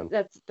favorite of That mine.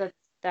 that's that's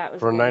that was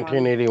a For good one.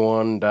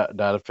 1981,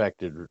 that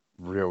affected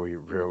really,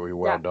 really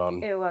well Yeah,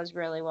 done. it was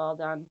really well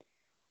done.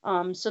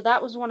 So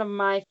that was one of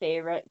my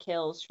favorite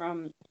kills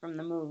from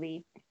the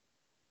movie.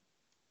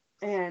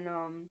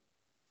 And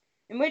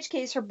in which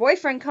case her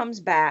boyfriend comes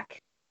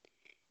back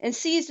and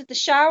sees that the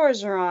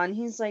showers are on.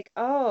 He's like,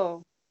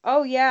 "Oh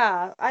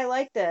yeah, I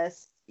like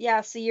this.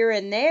 Yeah, so you're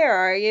in there,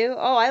 are you?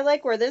 Oh, I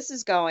like where this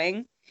is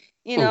going."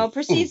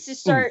 Proceeds to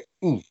start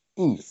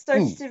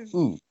starts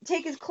to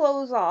take his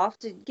clothes off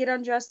to get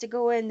undressed to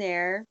go in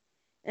there,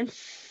 and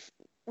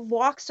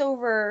walks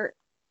over,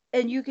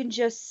 and you can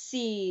just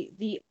see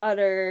the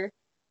utter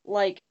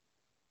like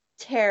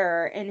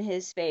terror in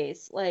his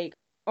face. Like,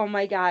 oh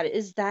my God,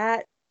 is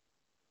that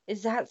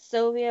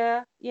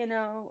Sylvia?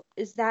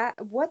 Is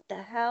that what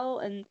the hell?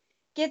 And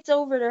gets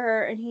over to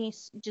her, and he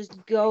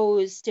just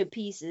goes to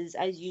pieces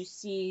as you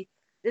see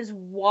this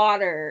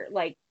water,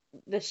 like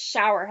the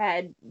shower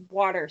head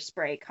water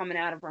spray coming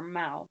out of her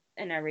mouth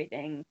and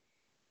everything.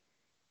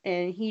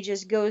 And he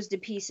just goes to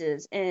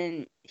pieces,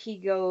 and he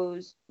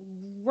goes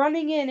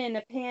running in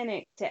a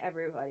panic to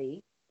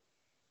everybody.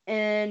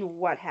 And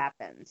what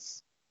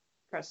happens,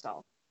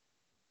 Crystal?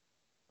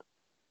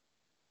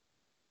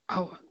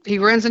 Oh, he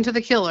runs into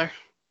the killer.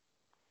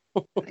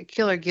 The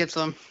killer gets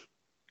him.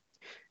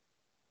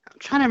 I'm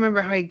trying to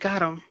remember how he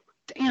got him.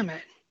 Damn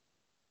it.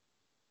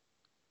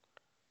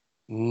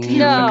 Damn,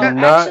 I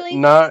No,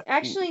 forgot.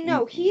 actually,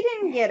 no, he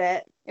didn't get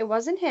it. It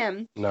wasn't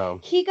him. No.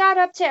 He got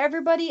up to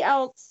everybody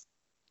else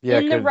Yeah,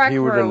 in the because rec he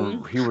was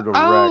room. he was a wreck.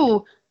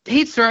 Oh,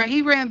 he's right.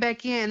 He ran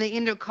back in, and they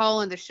end up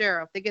calling the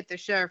sheriff. They get the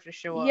sheriff to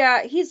show up.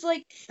 Yeah, he's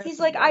like, That's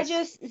what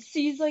it was.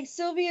 he's like,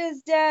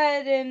 Sylvia's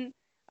dead, and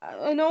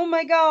oh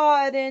my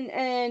God, and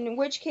in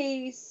which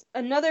case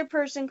another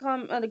person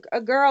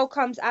a girl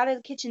comes out of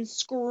the kitchen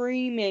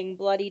screaming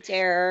bloody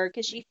terror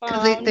because she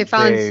Because they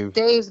found found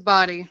Dave's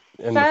body.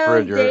 In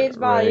the Dave's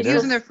body. He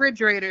was in the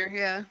refrigerator. refrigerator,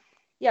 yeah.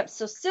 Yep,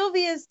 so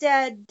Sylvia's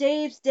dead,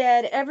 Dave's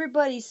dead,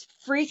 everybody's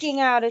freaking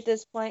out at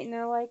this point, and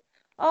they're like,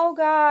 oh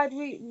God,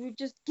 we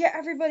just get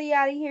everybody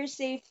out of here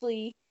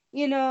safely,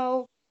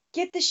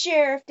 get the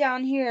sheriff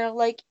down here,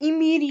 like,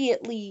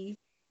 immediately,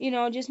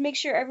 just make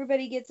sure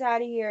everybody gets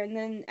out of here. And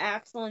then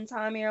Axel and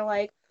Tommy are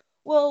like,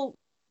 well,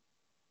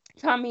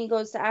 Tommy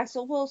goes to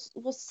Axel, well,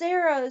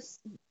 Sarah's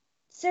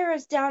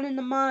down in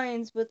the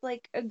mines with,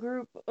 like, a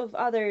group of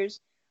others.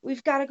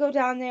 We've got to go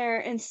down there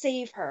and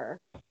save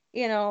her,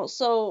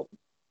 so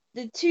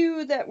the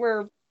two that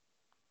were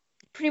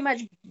pretty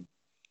much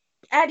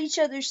at each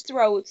other's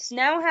throats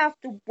now have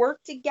to work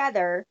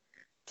together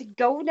to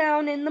go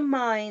down in the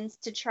mines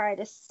to try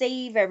to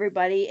save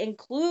everybody,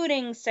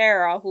 including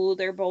Sarah, who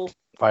they're both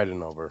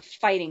Fighting over.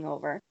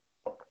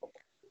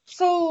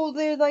 So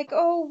they're like,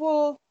 oh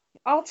well,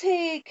 I'll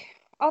take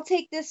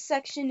this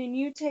section and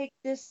you take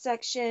this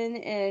section,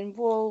 and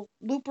we'll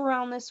loop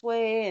around this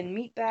way and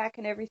meet back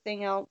and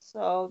everything else.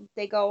 So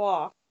they go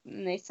off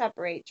and they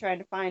separate, trying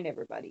to find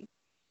everybody.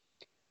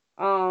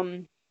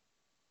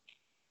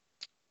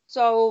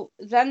 So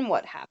then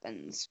what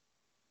happens?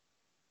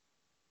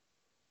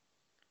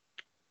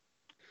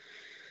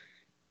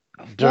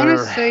 I want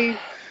to say.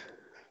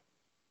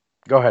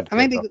 Go ahead.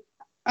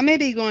 I may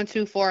be going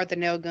too far at the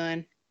nail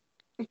gun.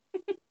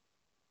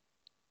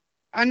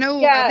 I know.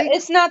 Yeah,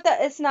 it's not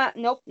that. It's not.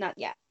 Nope, not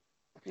yet.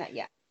 Not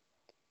yet.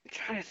 I'm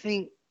trying to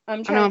think. I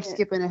know I'm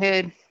skipping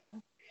ahead.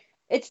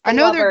 It's the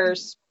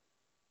lovers.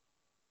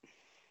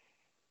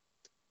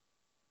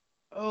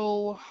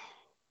 Oh.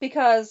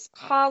 Because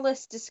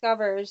Hollis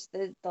discovers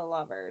the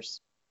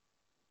lovers.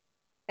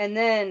 And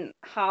then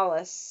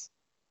Hollis.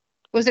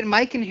 Was it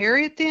Mike and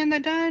Harriet then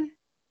that died?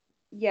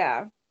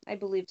 Yeah, I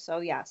believe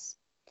so, yes.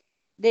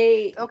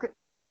 They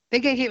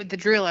get hit with the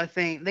drill, I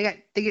think.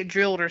 They get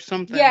drilled or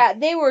something. Yeah,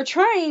 they were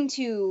trying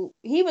to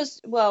they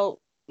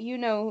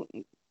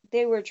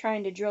were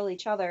trying to drill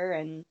each other,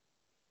 and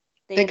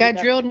they got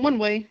drilled in one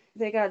way.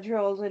 They got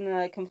drilled in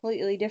a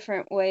completely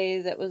different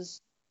way that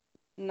was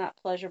not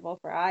pleasurable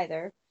for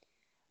either.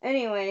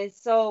 Anyways,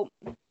 so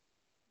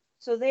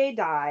they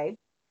die.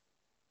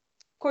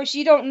 Of course,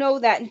 you don't know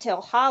that until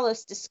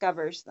Hollis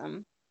discovers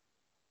them.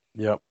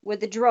 Yep.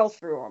 With the drill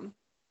through them.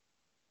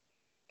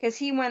 Because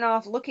he went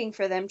off looking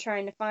for them,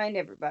 trying to find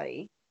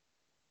everybody.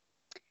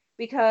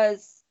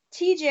 Because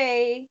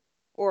TJ,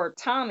 or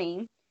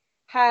Tommy,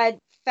 had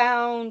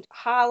found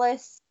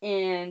Hollis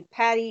and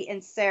Patty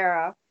and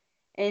Sarah,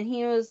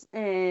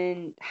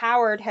 and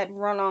Howard had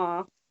run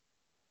off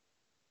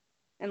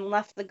and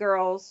left the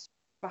girls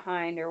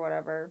behind or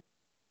whatever.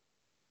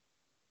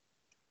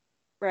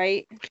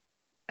 Right?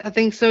 I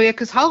think so, yeah,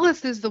 because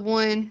Hollis is the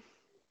one.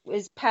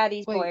 Is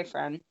Patty's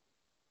boyfriend.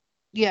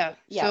 Yeah.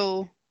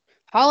 So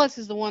Hollis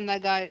is the one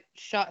that got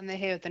shot in the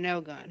head with the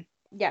nail gun.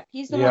 Yeah,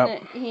 he's the one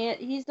that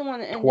he's the one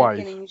that ended up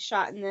getting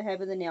shot in the head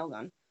with a nail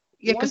gun.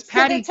 Yeah, because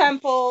Patty to the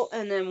temple,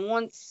 and then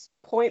once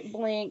point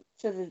blank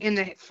to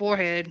the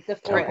forehead. The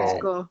forehead.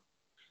 Skull.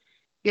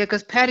 Yeah,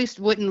 because Patty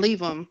wouldn't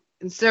leave him,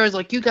 and Sarah's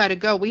like, "You got to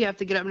go. We have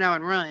to get up now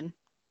and run."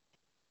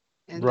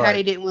 And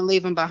Patty didn't want to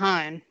leave him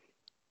behind.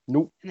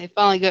 Nope. And they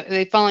finally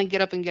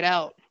get up and get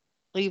out,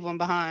 leave him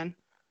behind.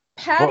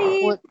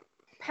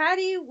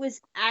 Patty was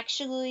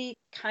actually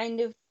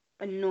kind of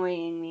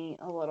annoying me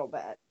a little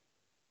bit.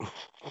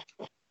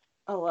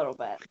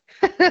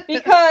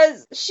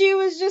 Because she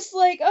was just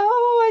like,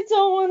 oh, I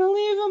don't want to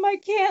leave him. I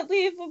can't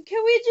leave him.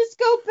 Can we just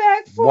go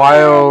back for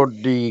While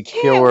him? the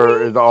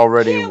killer is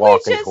already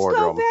walking towards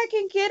him. Can we just go back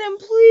and get him,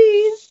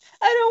 please?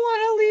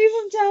 want to leave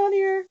him down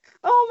here.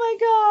 Oh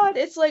my god.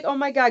 It's like, oh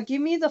my god,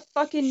 give me the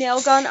fucking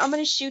nail gun. I'm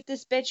gonna shoot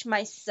this bitch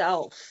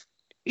myself.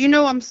 You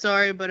know, I'm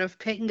sorry, but if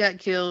Peyton got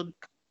killed,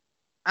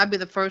 I'd be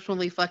the first one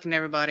to leave fucking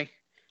everybody.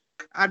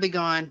 I'd be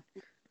gone.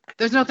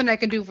 There's nothing I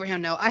can do for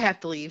him now. I have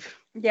to leave.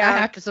 I Yeah.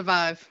 have to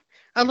survive.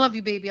 I love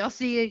you, baby. I'll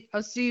see you.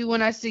 I'll see you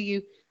when I see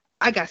you.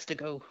 I got to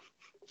go.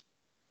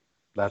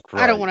 That's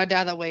I don't right. want to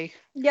die that way.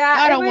 Yeah,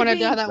 I it don't would want to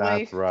die be that way.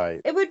 That's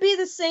right. it would be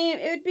the same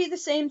it would be the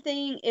same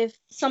thing if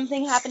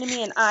something happened to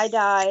me and I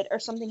died, or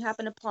something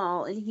happened to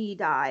Paul and he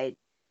died.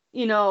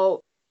 You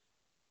know,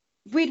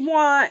 we'd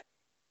want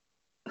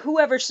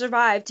whoever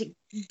survived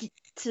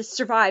to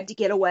survive to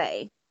get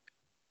away.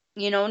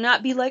 You know,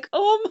 not be like,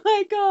 "Oh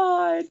my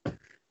god."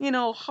 You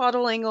know,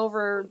 huddling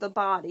over the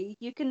body.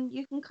 You can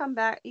come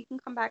back. You can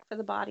come back for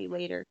the body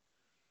later.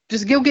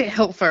 Just go get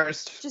help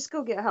first. Just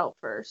go get help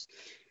first.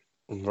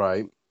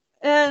 Right.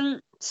 And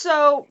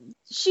so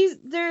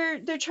they're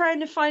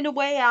trying to find a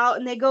way out,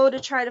 and they go to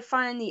try to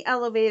find the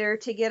elevator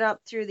to get up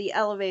through the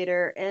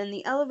elevator, and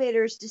the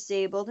elevator's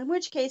disabled, in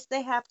which case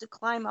they have to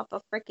climb up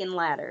a freaking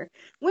ladder,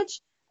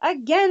 which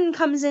again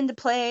comes into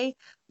play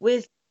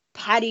with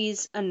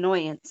Patty's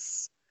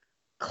annoyance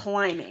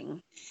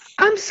climbing.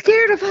 I'm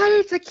scared of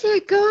heights. I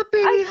can't go up I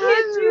any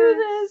can't do higher.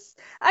 this.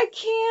 I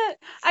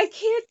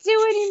can't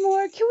do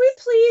anymore. Can we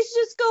please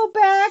just go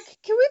back?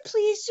 Can we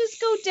please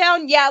just go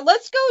down? Yeah,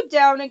 let's go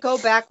down and go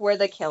back where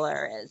the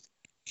killer is.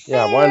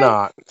 Yeah, why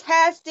not?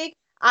 Fantastic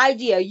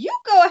idea. You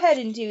go ahead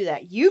and do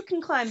that. You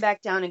can climb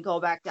back down and go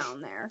back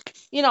down there.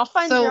 You know,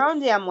 find your So own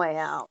damn way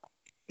out.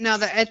 now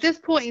that at this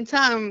point in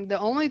time, the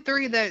only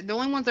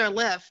ones that are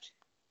left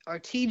are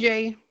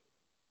TJ,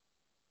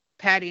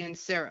 Patty, and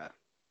Sarah.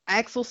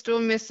 Axel's still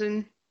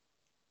missing.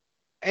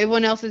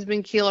 Everyone else has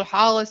been killed.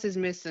 Hollis is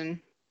missing.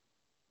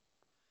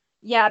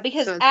 Yeah,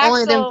 because So it's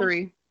only them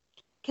three.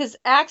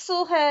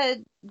 Axel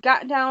had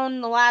gotten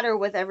down the ladder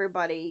with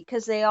everybody,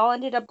 because they all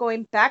ended up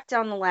going back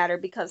down the ladder,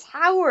 because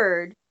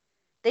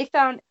they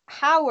found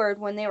Howard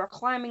when they were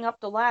climbing up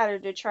the ladder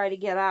to try to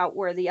get out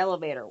where the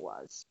elevator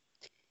was.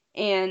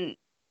 And,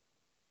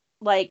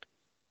 like,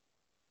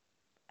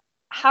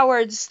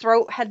 Howard's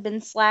throat had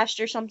been slashed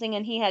or something,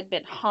 and he had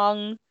been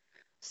hung.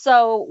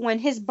 So when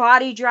his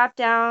body dropped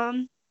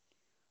down,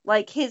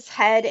 like, his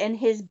head and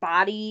his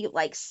body,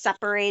 like,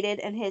 separated,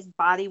 and his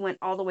body went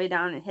all the way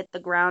down and hit the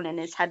ground, and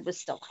his head was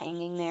still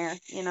hanging there,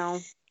 you know.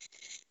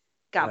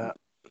 Got Yeah,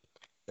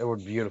 it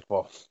was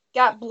beautiful.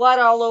 got blood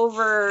all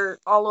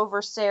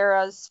over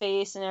Sarah's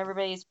face, and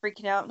everybody's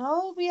freaking out.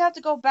 No, we have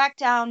to go back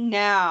down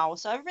now.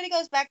 So everybody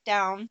goes back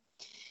down,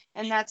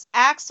 and that's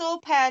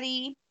Axel,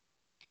 Patty,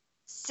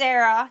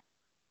 Sarah,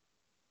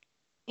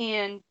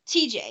 and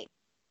TJ.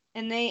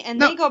 And they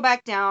No, go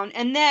back down,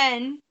 and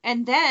then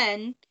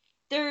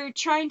they're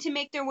trying to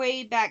make their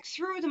way back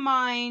through the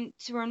mine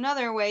through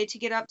another way to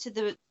get up to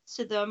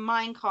the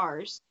mine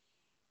cars.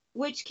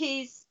 Which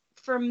case,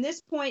 from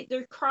this point,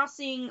 they're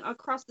crossing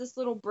across this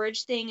little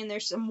bridge thing, and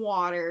there's some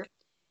water.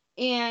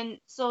 And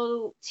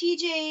so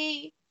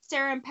TJ,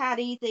 Sarah, and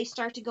Patty, they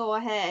start to go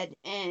ahead,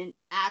 and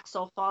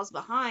Axel falls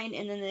behind,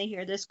 and then they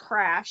hear this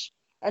crash,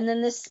 and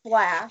then this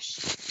splash,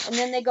 and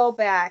then they go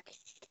back,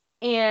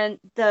 and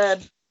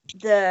the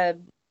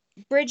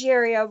bridge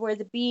area where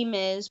the beam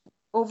is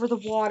over the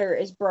water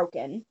is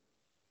broken,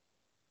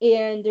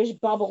 and there's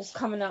bubbles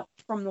coming up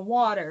from the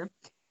water,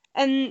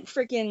 and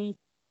freaking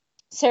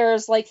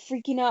Sarah's like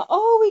freaking out.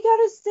 Oh, we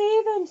gotta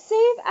save him.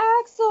 Save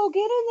Axel.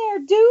 Get in there.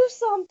 Do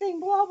something.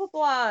 Blah, blah,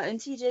 blah. And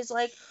TJ's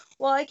like,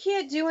 well, I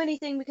can't do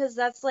anything because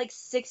that's like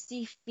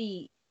 60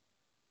 feet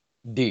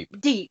Deep.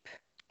 deep.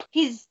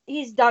 He's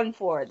done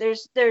for.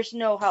 There's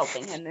no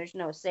helping him. There's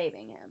no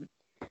saving him.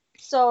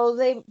 So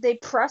they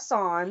press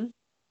on,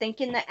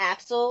 thinking that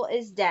Axel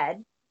is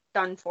dead,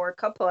 done for,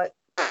 kaput.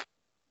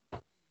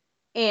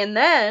 And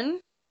then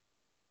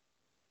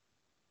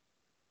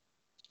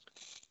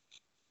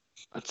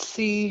let's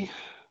see.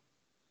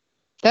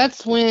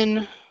 That's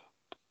when.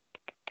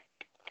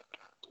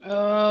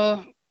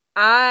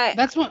 I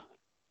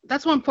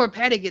That's when poor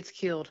Patty gets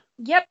killed.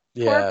 Yep,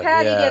 poor Yeah,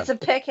 Patty yeah. gets a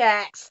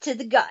pickaxe to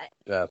the gut.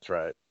 That's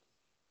right.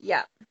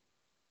 Yep.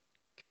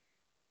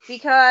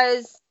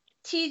 Because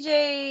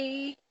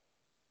TJ,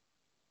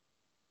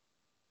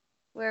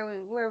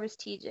 where was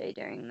TJ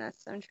during this?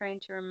 I'm trying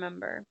to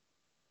remember.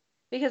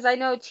 Because I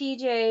know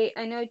TJ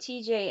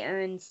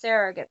and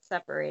Sarah get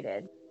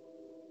separated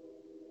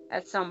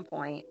at some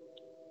point.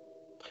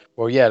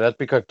 Well, yeah, that's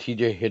because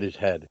TJ hit his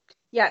head.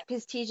 Yeah,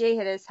 because TJ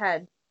hit his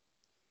head.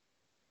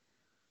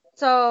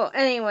 So,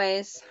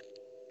 anyways,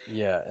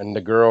 Yeah, and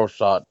the girls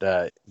thought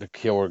that the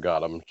killer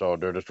got him, so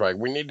they're just like,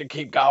 we need to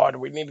keep going.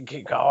 We need to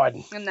keep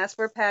going. and that's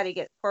where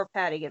poor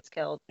Patty gets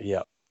killed.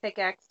 Yep.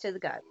 Pickaxe to the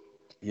gut.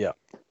 Yep.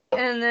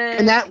 And then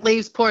And that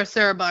leaves poor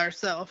Sarah by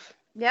herself.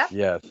 Yep.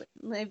 Yes.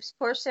 Leaves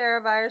poor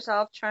Sarah by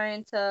herself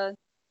trying to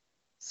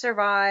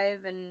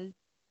survive and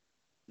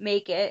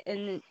make it,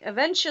 and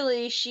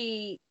eventually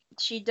she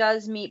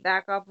does meet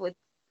back up with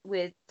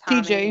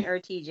Tommy TJ. or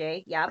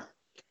TJ. Yep.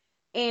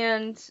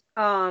 And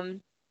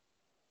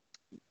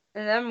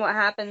And then what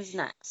happens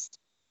next?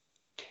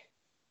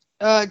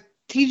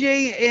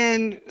 TJ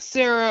and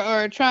Sarah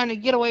are trying to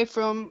get away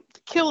from the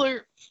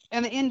killer,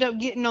 and they end up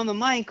getting on the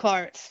mine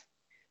carts.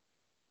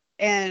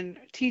 And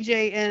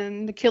TJ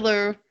and the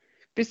killer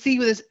proceed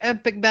with this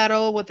epic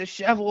battle with the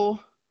shovel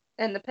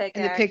And the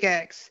and the pickaxe.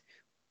 pickaxe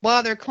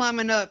while they're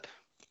climbing up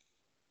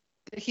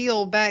the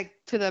hill back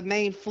to the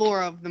main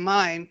floor of the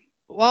mine.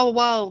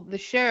 While the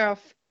sheriff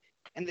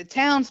and the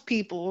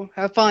townspeople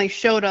have finally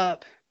showed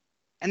up,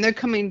 and they're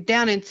coming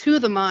down into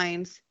the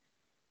mines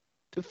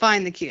to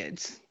find the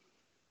kids.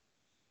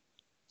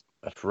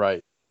 That's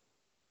right.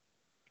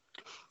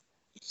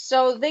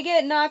 So they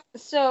get knocked.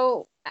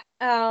 So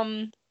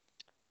the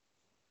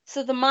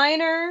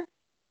miner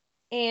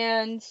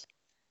and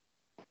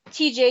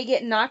TJ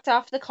get knocked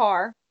off the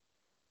car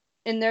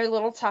in their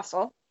little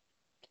tussle,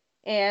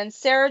 and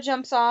Sarah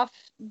jumps off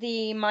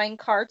the mine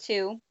car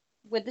too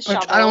with the Which I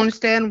don't shovel.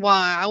 understand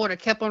why. I would have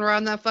kept on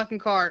riding that fucking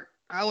cart.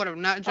 I would have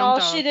not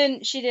jumped Oh, off. she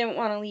didn't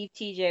want to leave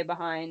TJ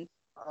behind.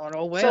 Oh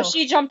So well.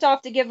 she jumped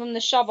off to give him the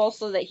shovel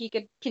so that he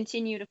could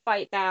continue to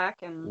fight back.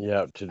 And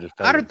Yeah, to defend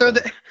I'd have thrown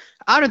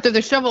himself.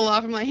 the shovel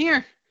off. I'm like,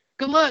 here,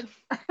 good luck,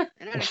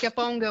 and I'd have kept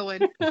on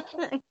going.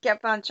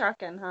 kept on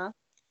trucking, huh?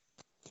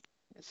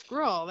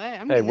 Screw all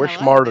that. I'm Hey, getting the we're hell out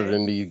of smarter there.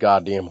 than these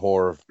goddamn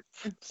horror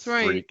That's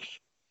right. freaks.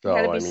 You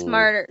gotta So, be I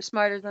mean,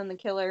 smarter than the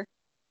killer.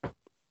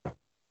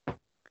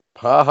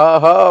 ha ha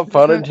ha,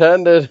 pun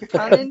intended.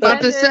 Pun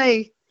About to intended.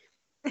 say,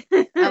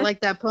 I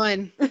like that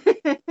pun.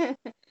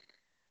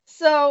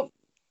 So,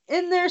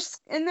 in their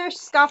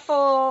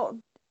scuffle,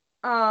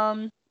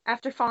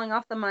 after falling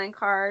off the mine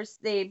cars,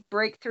 they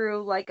break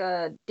through like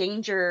a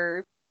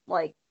danger,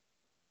 like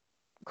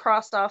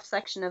crossed off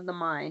section of the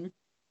mine,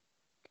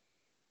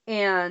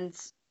 and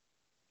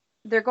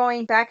they're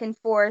going back and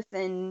forth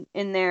in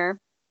there,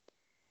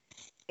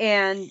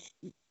 and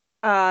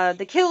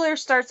the killer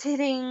starts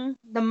hitting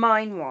the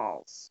mine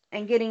walls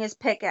and getting his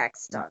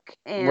pickaxe stuck.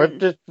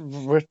 And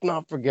Let's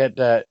not forget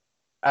that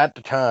at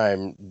the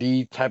time,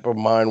 these type of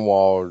mine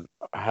walls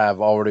have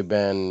already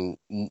been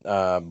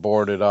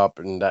boarded up,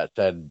 and that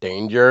said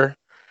danger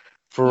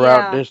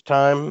throughout yeah, this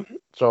time.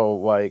 So,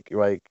 like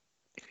what?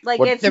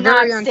 it's They're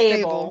not very stable.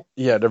 unstable.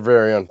 Yeah, they're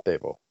very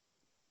unstable.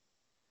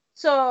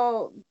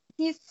 So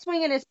he's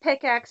swinging his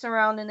pickaxe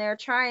around in there,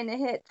 trying to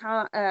hit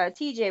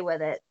TJ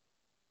with it.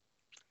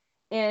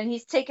 And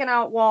he's taking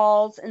out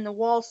walls, and the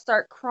walls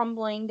start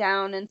crumbling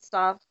down and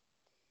stuff.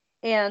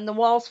 And the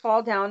walls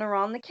fall down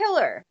around the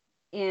killer.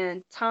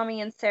 And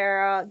Tommy and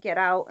Sarah get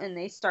out, and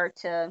they start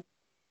to.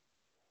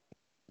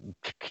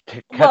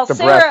 Catch the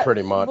breath,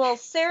 pretty much. Well,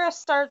 Sarah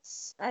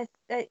starts. I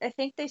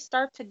think they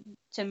start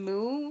to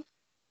move,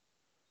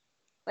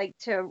 like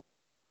to,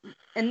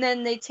 and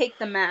then they take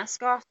the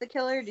mask off the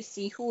killer to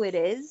see who it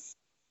is.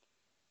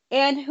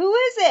 And who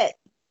is it?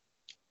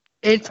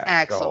 It's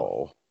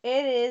Axel. So,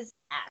 It is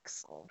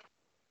Axel.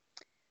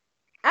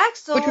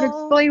 Axel. Which would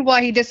explain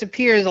why he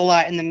disappears a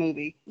lot in the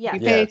movie. Yes.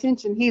 If you pay Yes.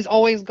 attention, he's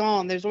always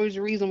gone. There's always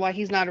a reason why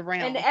he's not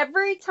around. And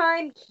every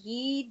time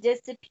he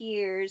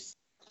disappears,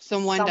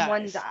 someone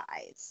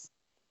dies.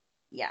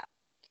 Yeah.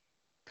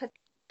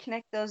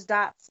 Connect those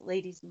dots,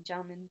 ladies and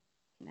gentlemen.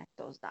 Connect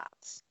those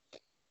dots.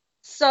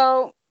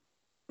 So,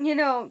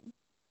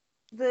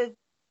 the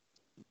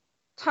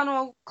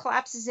tunnel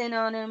collapses in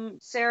on him.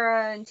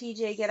 Sarah and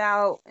TJ get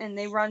out, and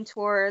they run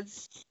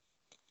towards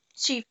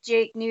Chief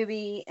Jake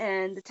Newby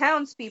and the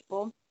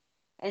townspeople.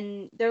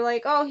 And they're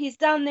like, oh, he's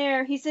down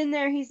there, he's in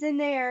there, he's in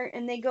there.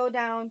 And they go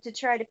down to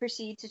try to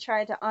proceed to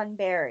try to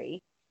unbury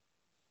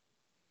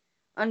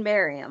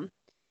him.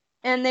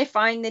 And they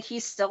find that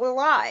he's still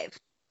alive.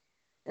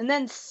 And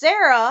then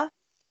Sarah,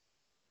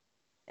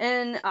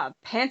 in a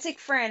Pantic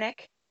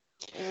Frantic,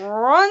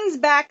 runs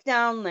back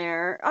down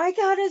there. I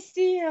gotta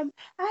see him.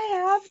 I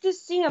have to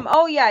see him.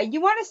 Oh yeah,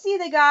 you want to see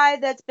the guy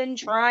that's been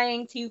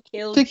trying to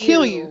kill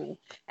you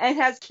and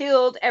has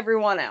killed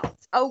everyone else.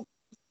 Oh,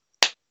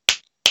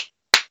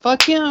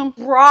 fuck him.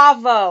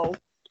 Bravo.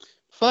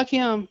 Fuck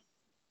him.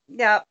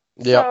 Yep.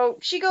 Yep. So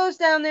she goes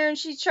down there and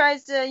she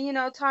tries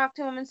to, talk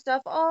to him and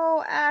stuff.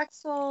 Oh,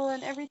 Axel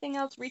and everything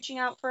else, reaching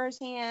out for his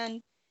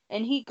hand.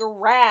 And he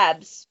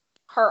grabs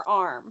her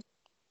arm.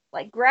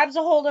 Like, grabs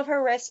a hold of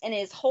her wrist and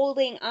is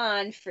holding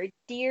on for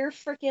dear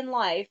freaking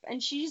life.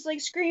 And she's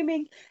like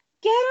screaming,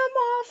 get him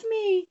off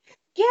me!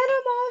 Get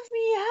him off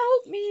me!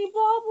 Help me!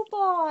 Blah, blah,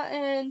 blah.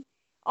 And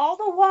all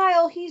the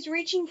while, he's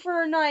reaching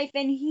for a knife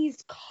and he's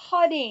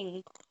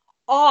cutting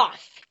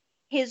off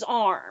his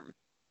arm.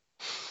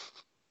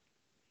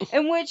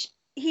 In which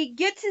he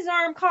gets his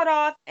arm cut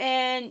off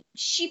and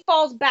she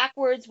falls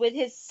backwards with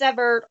his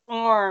severed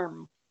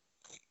arm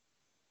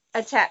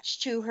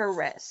attached to her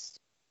wrist.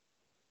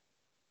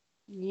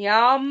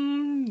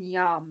 Yum,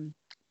 yum.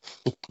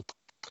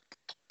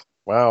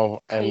 Wow.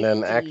 And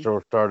then Tasty.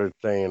 Axel started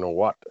saying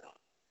what?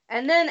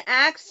 And then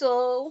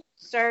Axel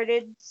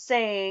started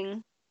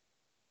saying,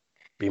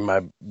 Be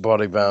my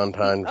bloody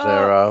Valentine,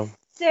 Sarah.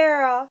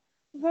 Sarah,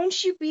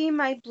 won't you be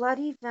my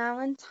bloody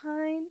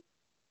Valentine?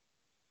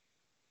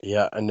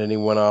 Yeah, and then he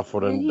went off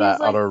with And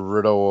that other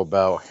riddle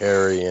about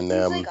Harry and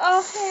he's like, them.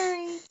 "Oh,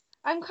 Harry,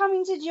 I'm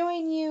coming to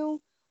join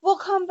you. We'll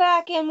come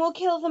back and we'll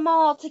kill them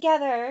all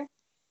together."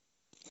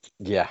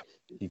 Yeah,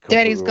 he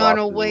Daddy's completely gone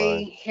lost his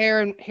mind. away.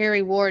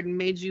 Harry Warden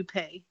made you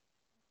pay.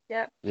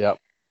 Yep. Yep.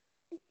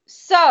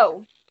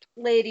 So,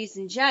 ladies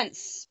and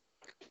gents,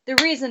 the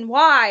reason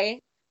why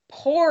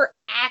poor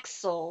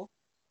Axel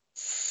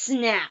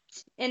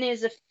snapped and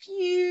is a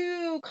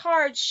few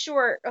cards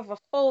short of a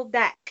full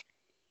deck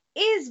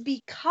is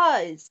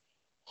because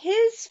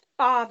his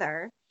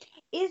father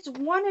is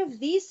one of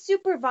these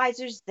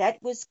supervisors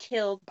that was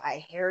killed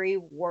by Harry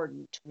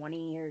Warden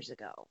 20 years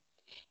ago.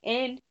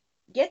 And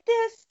get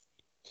this,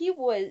 he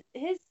was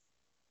his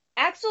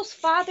Axel's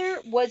father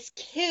was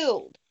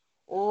killed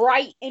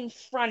right in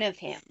front of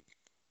him.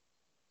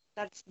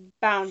 That's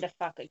bound to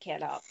fuck a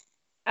kid up.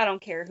 I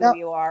don't care who That,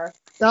 you are.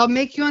 that'll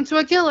make you into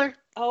a killer.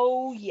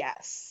 Oh,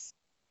 yes.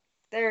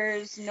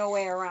 There's no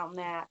way around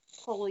that.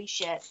 Holy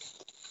shit.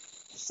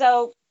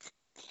 So,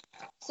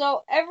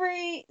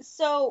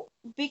 so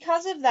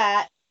because of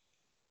that,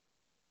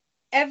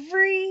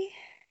 every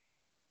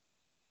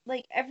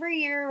every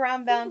year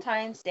around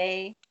Valentine's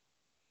Day,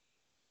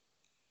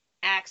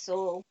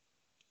 Axel,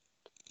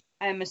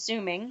 I'm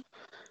assuming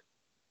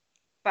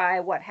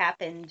by what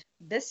happened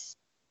this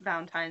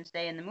Valentine's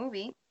Day in the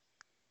movie,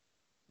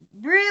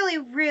 really,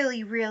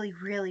 really, really,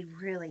 really,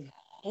 really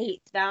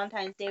hates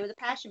Valentine's Day with a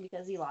passion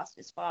because he lost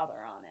his father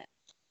on it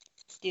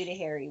due to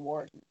Harry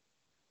Warden.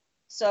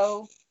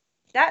 So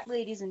that,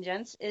 ladies and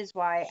gents, is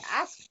why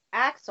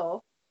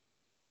Axel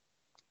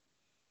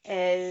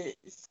is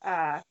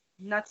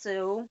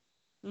nutso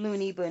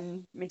loony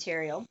bin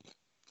material.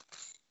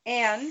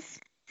 And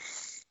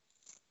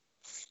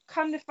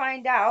come to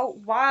find out,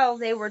 while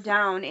they were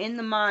down in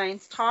the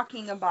mines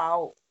talking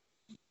about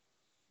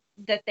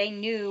that they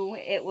knew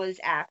it was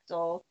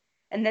Axel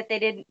and that they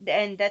didn't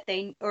and that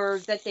they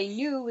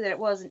knew that it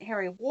wasn't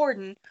Harry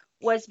Warden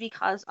was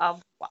because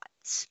of what?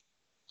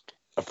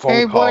 A phone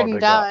Harry call Warden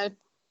they got. died.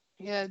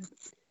 Yeah,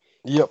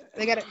 Yep.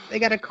 they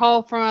got a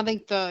call from I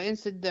think the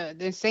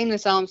insane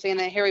asylum saying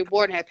that Harry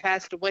Warden had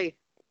passed away.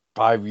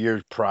 5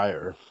 years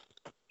prior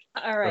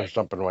All or right.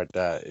 something like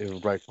that. It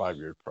was like 5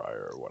 years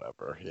prior or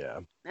whatever. Yeah.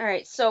 All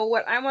right. So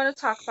what I want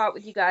to talk about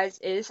with you guys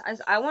is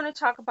I want to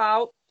talk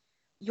about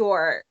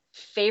your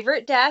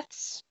favorite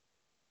deaths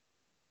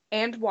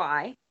and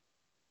why,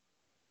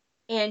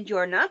 and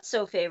your not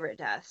so favorite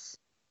deaths.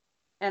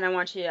 And I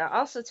want you to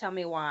also tell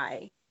me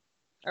why,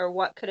 or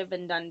what could have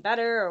been done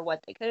better, or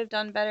what they could have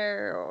done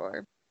better,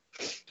 or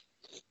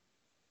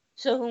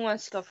so who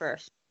wants to go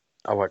first?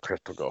 I'll let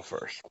Crystal go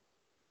first.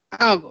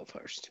 I'll go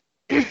first.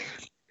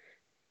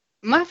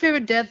 My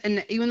favorite death,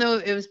 and even though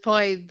it was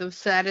probably the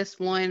saddest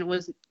one,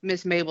 was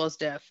Miss Mabel's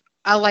death.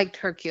 I liked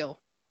her kill.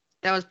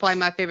 That was probably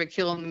my favorite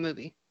kill in the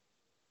movie.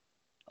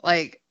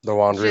 Like The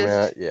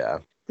just laundromat, yeah.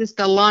 just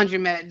the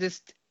laundromat,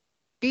 just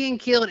being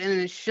killed and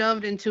then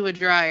shoved into a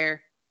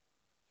dryer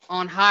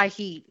on high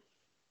heat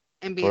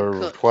and being For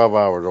cooked. 12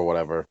 hours or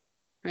whatever,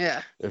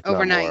 Yeah, if not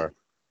overnight, more.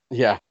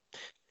 Yeah,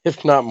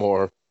 if not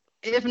more.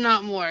 if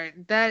not more.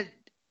 That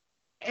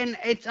and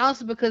it's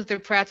also because they're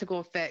practical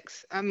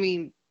effects. I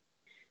mean,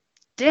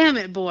 damn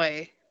it,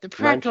 boy, the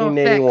practical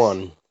effects.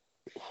 1981.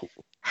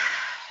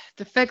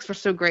 The effects were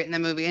so great in that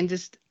movie, and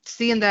just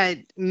seeing that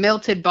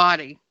melted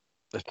body.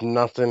 It's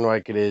nothing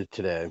like it is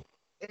today.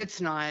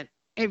 It's not.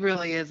 It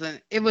really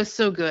isn't. It was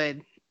so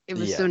good. It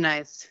was Yeah, so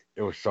nice.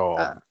 it was so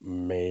Uh,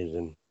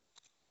 amazing.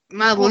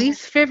 my Oh,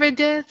 least favorite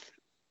death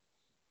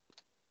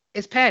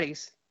is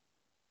Patty's.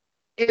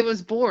 It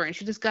was boring.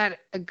 She just got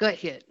a gut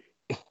hit.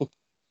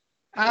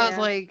 I was yeah.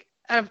 like,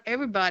 out of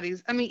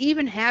everybody's, I mean,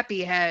 even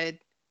Happy had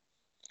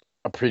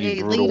A pretty a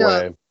brutal lead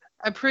up, way.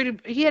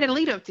 he had a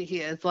lead up to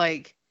his.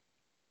 Like,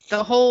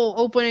 the whole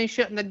opening,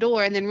 shutting the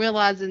door, and then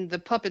realizing the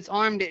puppet's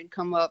arm didn't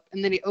come up,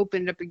 and then he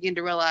opened it up again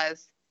to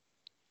realize,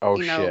 Oh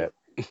you know, shit.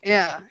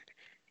 yeah.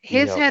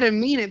 His Yep. had a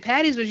meaning.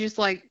 Patty's was just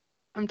like,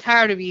 I'm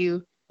tired of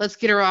you. Let's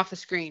get her off the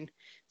screen.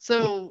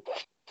 So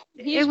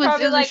He's it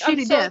probably was a like, I'm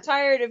shitty so death.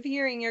 tired of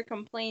hearing your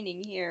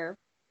complaining here.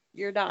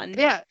 You're done.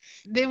 Yeah,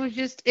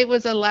 it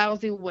was a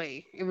lousy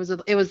way. It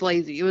was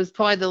lazy. It was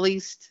probably the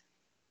least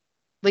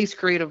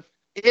creative.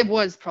 It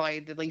was probably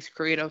the least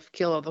creative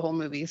kill of the whole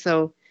movie.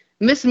 So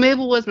Miss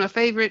Mabel was my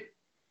favorite,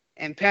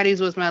 and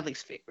Patty's was my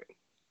least favorite.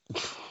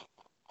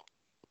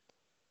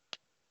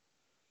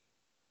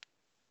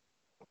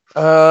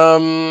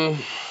 Um.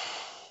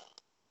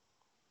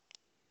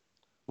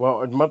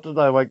 Well, as much as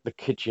I like the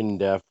kitchen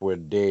death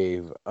with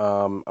Dave,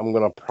 I'm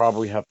gonna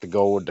probably have to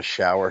go with the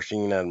shower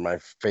scene as my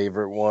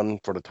favorite one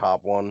for the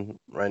top one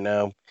right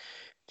now.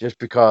 Just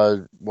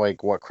because,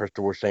 like what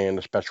Crystal was saying,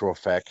 the special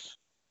effects.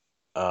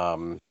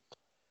 Um,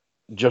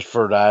 just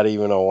for that,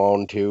 even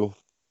alone too.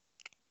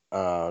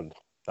 Uh,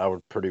 that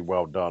was pretty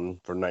well done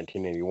for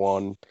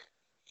 1981.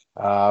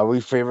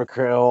 Least favorite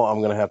kill,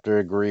 I'm gonna have to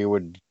agree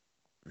with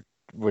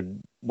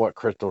what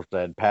Crystal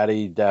said.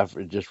 Patty death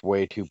is just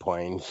way too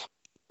plain.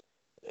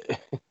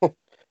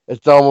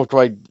 It's almost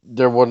like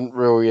there wasn't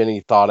really any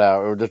thought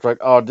out. It was just like,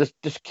 oh, just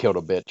kill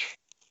the bitch.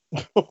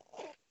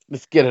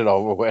 Let's get it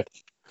over with.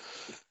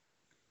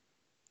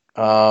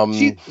 Um,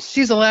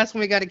 She's the last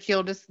one we got to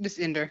kill. Just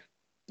end her.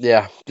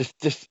 yeah,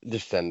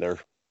 just send her.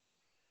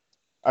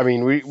 I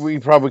mean, we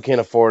probably can't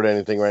afford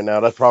anything right now.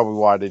 That's probably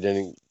why they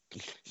didn't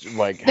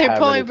like They're have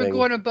probably anything.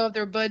 going above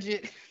their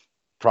budget.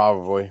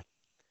 Probably,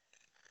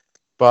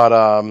 but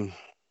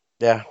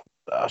yeah.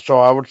 So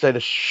I would say the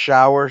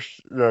shower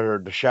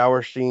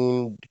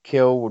scene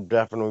kill would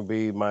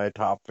definitely be my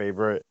top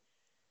favorite.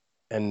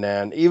 And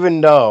then,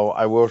 even though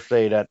I will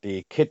say that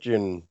the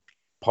kitchen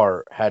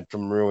part had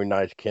some really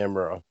nice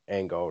camera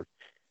angles,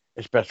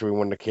 especially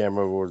when the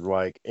camera was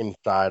like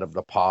inside of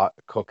the pot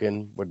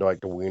cooking with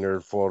like the wiener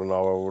floating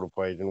all over the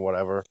place and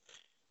whatever.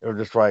 It was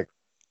just like,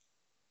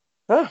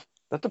 huh,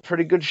 that's a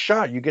pretty good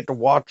shot. You get to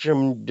watch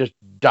him just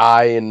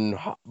die in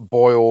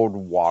boiled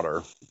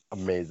water.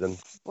 Amazing.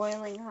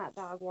 Boiling hot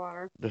dog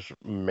water. Just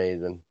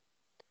amazing.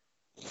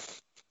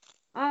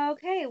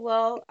 Okay,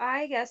 well,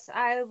 I guess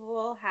I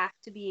will have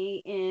to be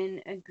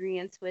in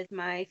agreement with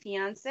my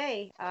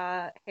fiance.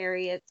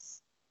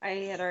 Harriet's, I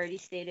had already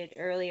stated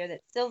earlier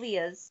that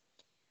Sylvia's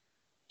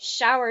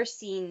shower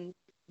scene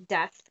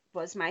death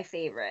was my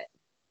favorite.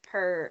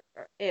 Her,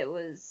 it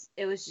was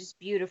just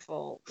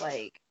beautiful.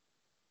 Like,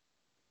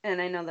 and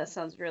I know that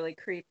sounds really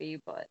creepy,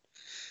 but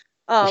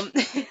um,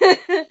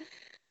 The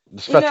you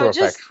special know,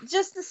 effects.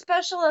 just the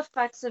special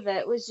effects of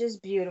it was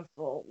just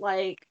beautiful.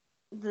 Like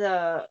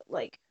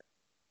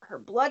her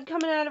blood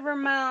coming out of her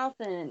mouth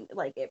and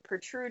like it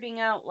protruding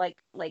out like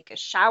a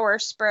shower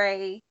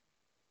spray,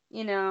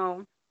 you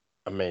know.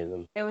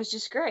 Amazing. It was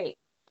just great.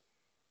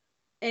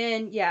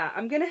 And yeah,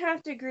 I'm going to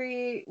have to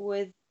agree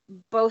with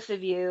both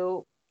of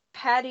you.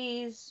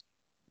 Patty's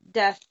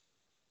death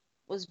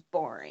was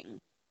boring.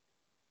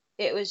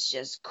 It was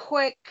just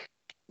quick,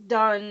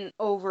 done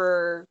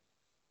over,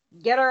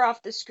 get her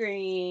off the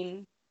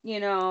screen. You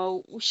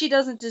know, she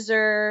doesn't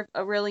deserve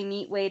a really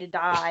neat way to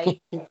die.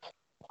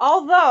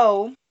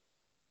 Although,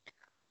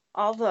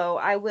 although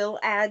I will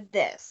add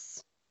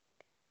this.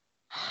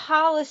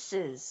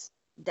 Hollis's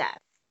death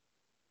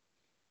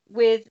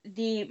with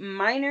the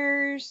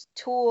miner's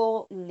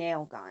tool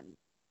nail gun.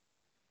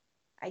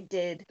 I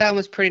did That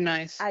was pretty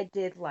nice. I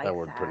did That like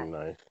was pretty that.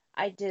 nice.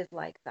 I did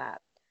like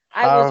that.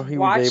 I was How he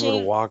was able to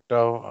watching walk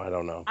though, I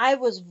don't know. I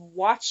was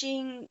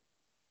watching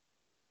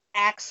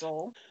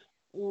Axel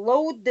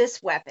load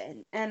this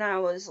weapon and I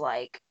was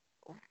like,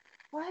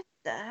 "What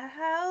the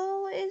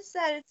hell is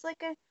that?"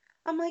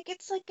 I'm like,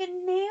 "It's like a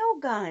nail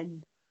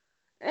gun."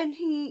 And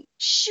he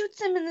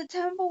shoots him in the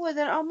temple with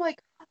it. I'm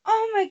like,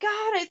 "Oh my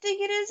god, I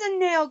think it is a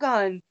nail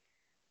gun."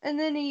 And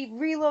then he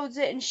reloads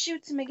it and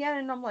shoots him again,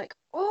 and I'm like,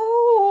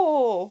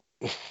 oh,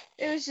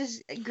 it was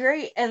just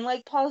great. And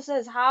like Paul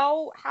says,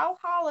 how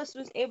Hollis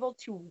was able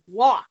to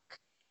walk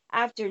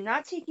after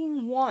not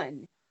taking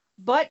one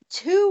but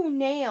two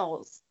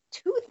nails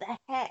to the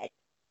head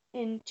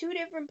in two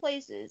different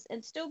places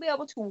and still be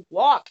able to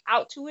walk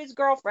out to his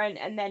girlfriend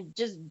and then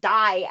just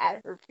die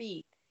at her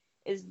feet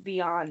is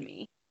beyond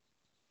me.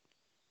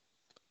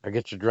 I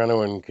guess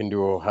adrenaline can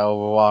do a hell of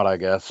a lot, I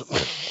guess.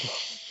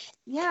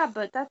 Yeah,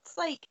 but that's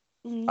like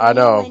I nail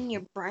know. in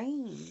your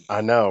brain.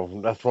 I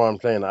know. That's what I'm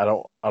saying. I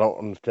don't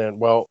understand.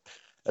 Well,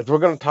 if we're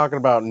gonna talk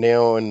about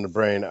nail in the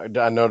brain,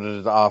 I know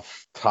this is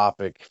off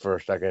topic for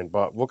a second,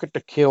 but look at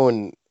the kill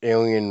in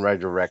Alien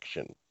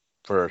Resurrection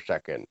for a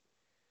second.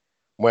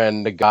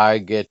 When the guy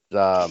gets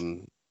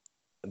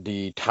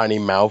the tiny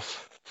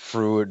mouth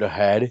through the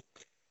head,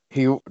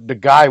 the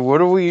guy. What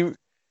do we?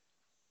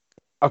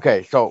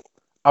 Okay, so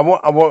I'm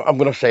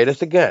gonna say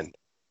this again.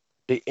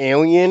 The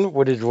alien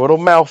with his little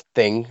mouth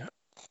thing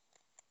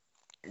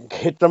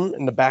hit them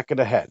in the back of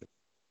the head.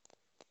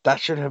 That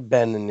should have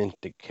been an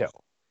instant kill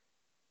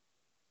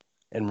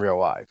in real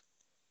life.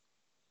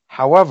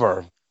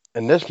 However,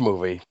 in this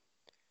movie,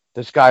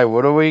 this guy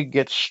literally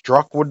gets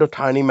struck with the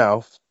tiny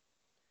mouth,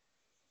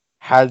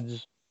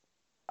 has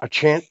a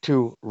chance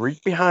to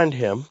reach behind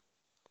him,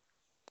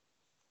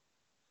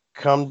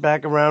 comes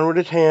back around with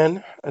his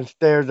hand and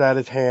stares at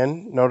his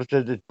hand,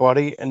 notices it's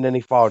bloody, and then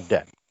he falls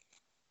dead.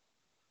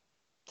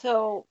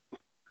 So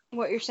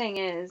what you're saying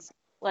is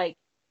like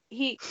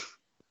he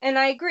and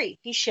I agree.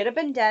 He should have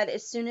been dead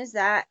as soon as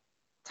that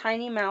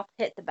tiny mouth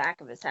hit the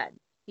back of his head.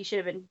 He should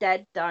have been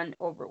dead, done,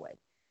 over with.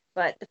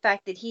 But the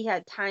fact that he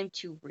had time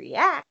to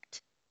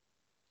react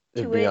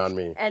It's to it beyond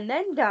me. and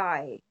then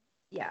die,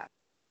 yeah,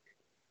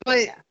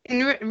 But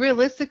yeah,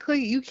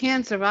 realistically, you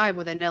can survive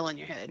with a nail in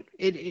your head.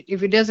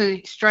 If it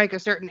doesn't strike a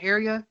certain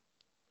area,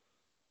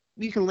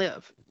 you can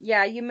live.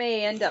 yeah. You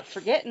may end up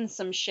forgetting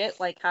some shit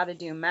like how to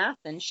do math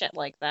and shit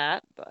like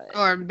that, but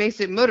Or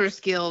basic motor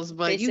skills,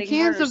 but you basic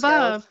can motor skills.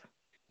 survive.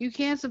 You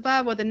can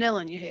survive with a nail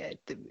in your head.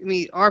 I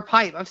mean, our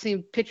pipe. I've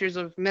seen pictures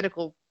of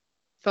medical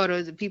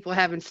photos of people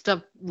having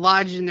stuff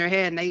lodged in their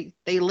head and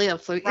they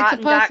live. So it's a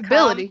Rotten.com.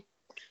 possibility.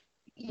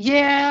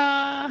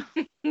 Yeah,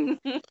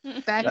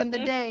 back Ba- in the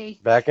day.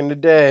 Back in the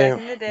Back day,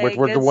 in the which day,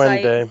 was the good site.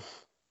 Wednesday.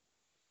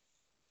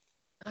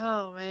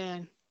 Oh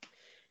man.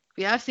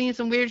 Yeah, I've seen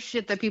some weird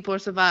shit that people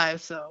have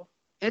survived, so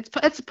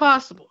it's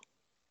possible.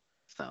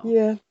 So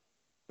Yeah.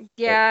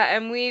 Yeah,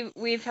 and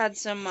we've had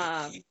some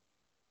I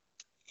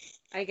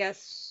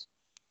guess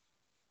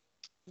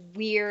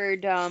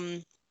weird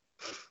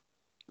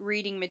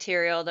reading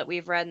material that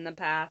we've read in the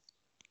past,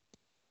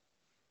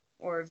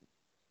 or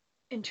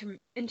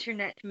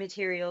internet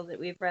material that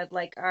we've read,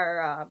 like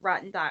our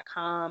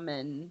rotten.com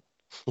and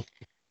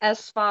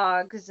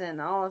sfogs and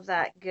all of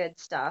that good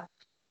stuff.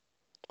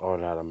 Oh,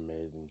 that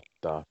amazing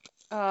stuff.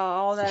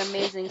 All that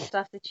amazing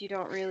stuff that you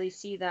don't really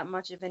see that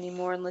much of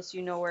anymore unless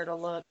you know where to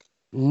look.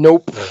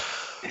 Nope.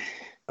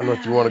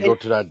 Unless you want to and, go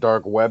to that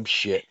dark web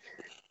shit.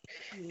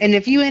 and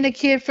if you ain't a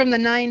kid from the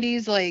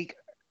 '90s, like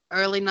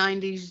early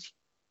 '90s,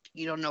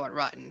 you don't know what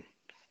rotten.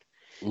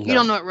 You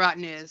don't No. know what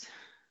rotten is.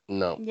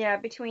 No. Yeah,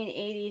 between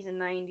 80s and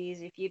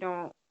 90s, if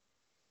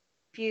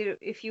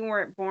you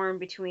weren't born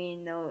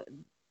between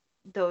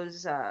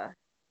those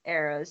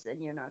eras,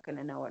 then you're not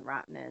gonna know what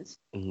rotten is.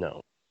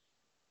 No.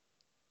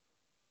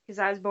 Because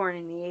I was born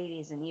in the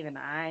 80s, and even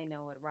I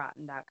know what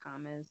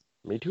rotten.com is.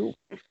 Me too.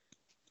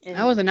 I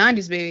And was a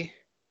 '90s baby.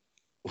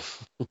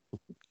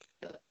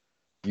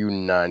 You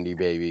 90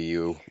 baby,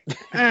 you.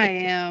 I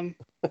am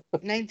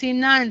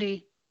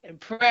 1990 and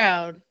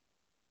proud.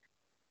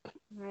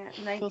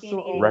 Feel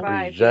so old. 1985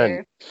 Represent.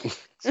 here.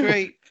 That's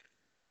right.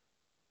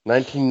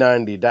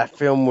 1990. That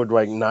film was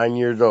like 9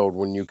 years old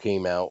when you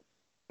came out.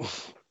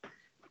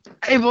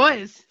 It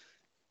was.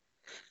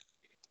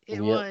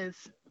 It Yep.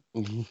 was.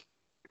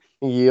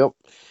 Yep.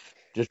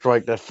 Just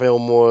like that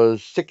film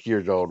was 6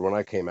 years old when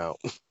I came out.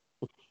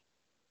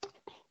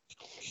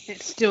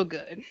 It's still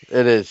good.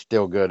 It is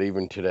still good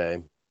even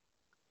today.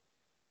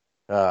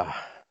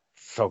 Ah,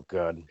 so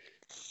good.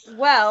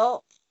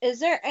 Well, is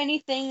there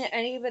anything that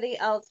anybody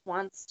else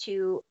wants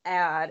to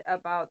add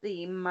about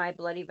the My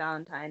Bloody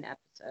Valentine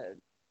episode?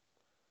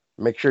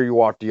 Make sure you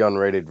watch the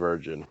unrated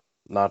version,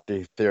 not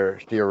the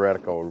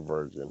theoretical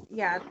version.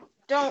 Yeah,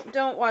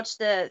 don't watch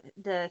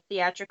the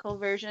theatrical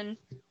version.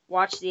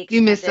 Watch the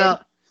You miss extended.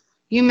 out.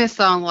 You miss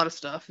out on a lot of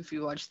stuff if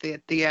you watch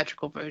the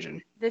theatrical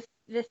version.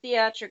 The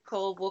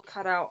theatrical will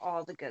cut out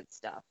all the good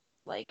stuff,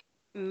 like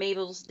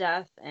Mabel's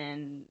death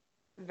and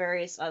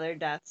various other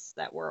deaths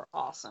that were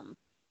awesome.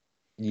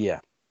 Yeah.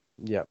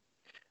 Yep.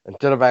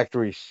 Instead of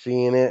actually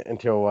seeing it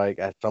until like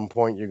at some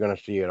point you're gonna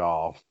see it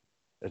all.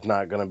 It's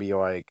not gonna be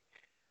like,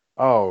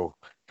 oh,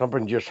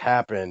 something just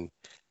happened.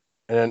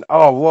 And then,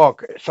 oh,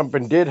 look,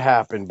 something did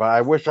happen, but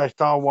I wish I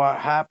saw what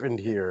happened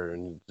here.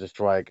 And just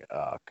like,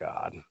 oh,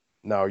 God.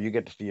 No, you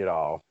get to see it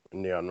all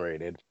in the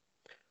unrated,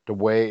 the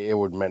way it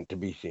was meant to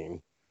be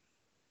seen.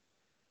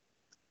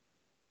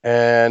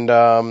 And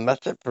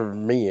that's it for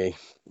me.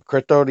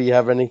 Crypto, do you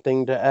have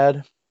anything to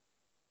add?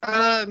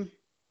 Um,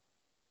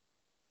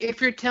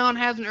 if your town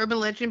has an urban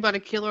legend about a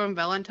killer on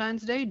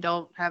Valentine's Day,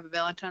 don't have a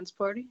Valentine's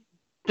party.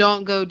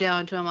 Don't go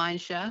down to a mine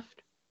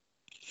shaft.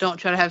 Don't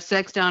try to have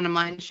sex down a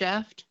mine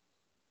shaft.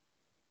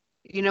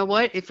 You know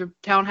what? If your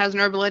town has an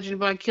urban legend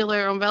about a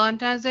killer on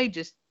Valentine's Day,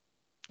 just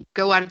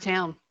go out of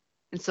town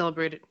and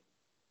celebrate it.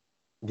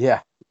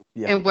 Yeah,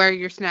 yeah, And wear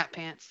your snap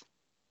pants,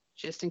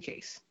 just in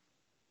case.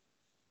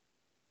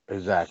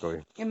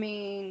 exactly. I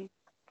mean,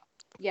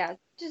 yeah,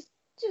 just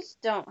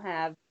don't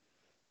have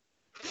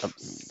Um,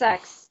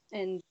 sex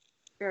in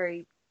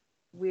very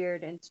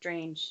weird and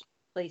strange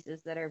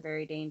places that are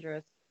very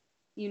dangerous.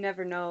 You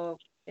never know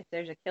if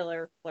there's a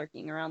killer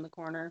lurking around the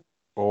corner.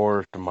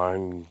 Or is the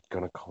mine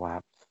gonna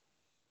collapse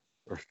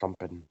or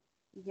something?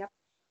 Yep.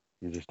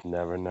 You just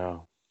never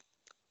know.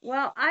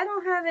 Well, I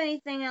don't have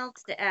anything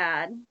else to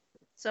add.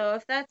 So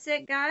if that's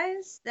it,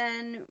 guys,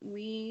 then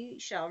we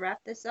shall wrap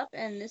this up.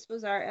 And this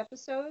was our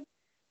episode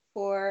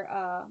for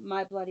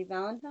My Bloody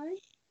Valentine.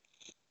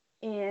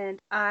 And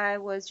I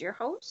was your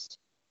host,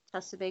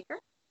 Tessa Baker.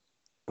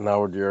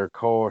 Now with your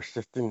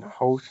co-assistant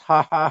host,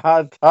 ha ha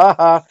ha ha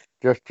ha,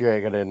 just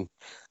jiggling.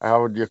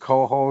 How would your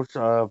co-host,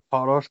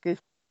 Podolsky?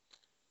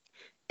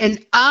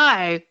 And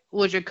I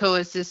was your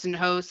co-assistant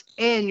host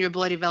and your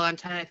bloody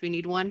Valentine if you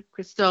need one,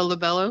 Christelle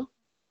Labello.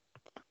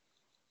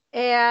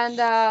 And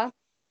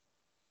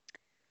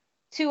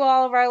to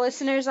all of our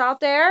listeners out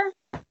there,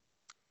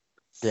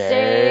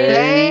 Stay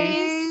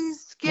stay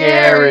Stay scary. scary.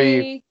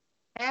 scary.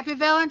 Happy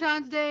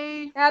Valentine's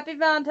Day. Happy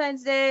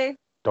Valentine's Day.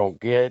 Don't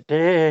get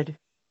dead.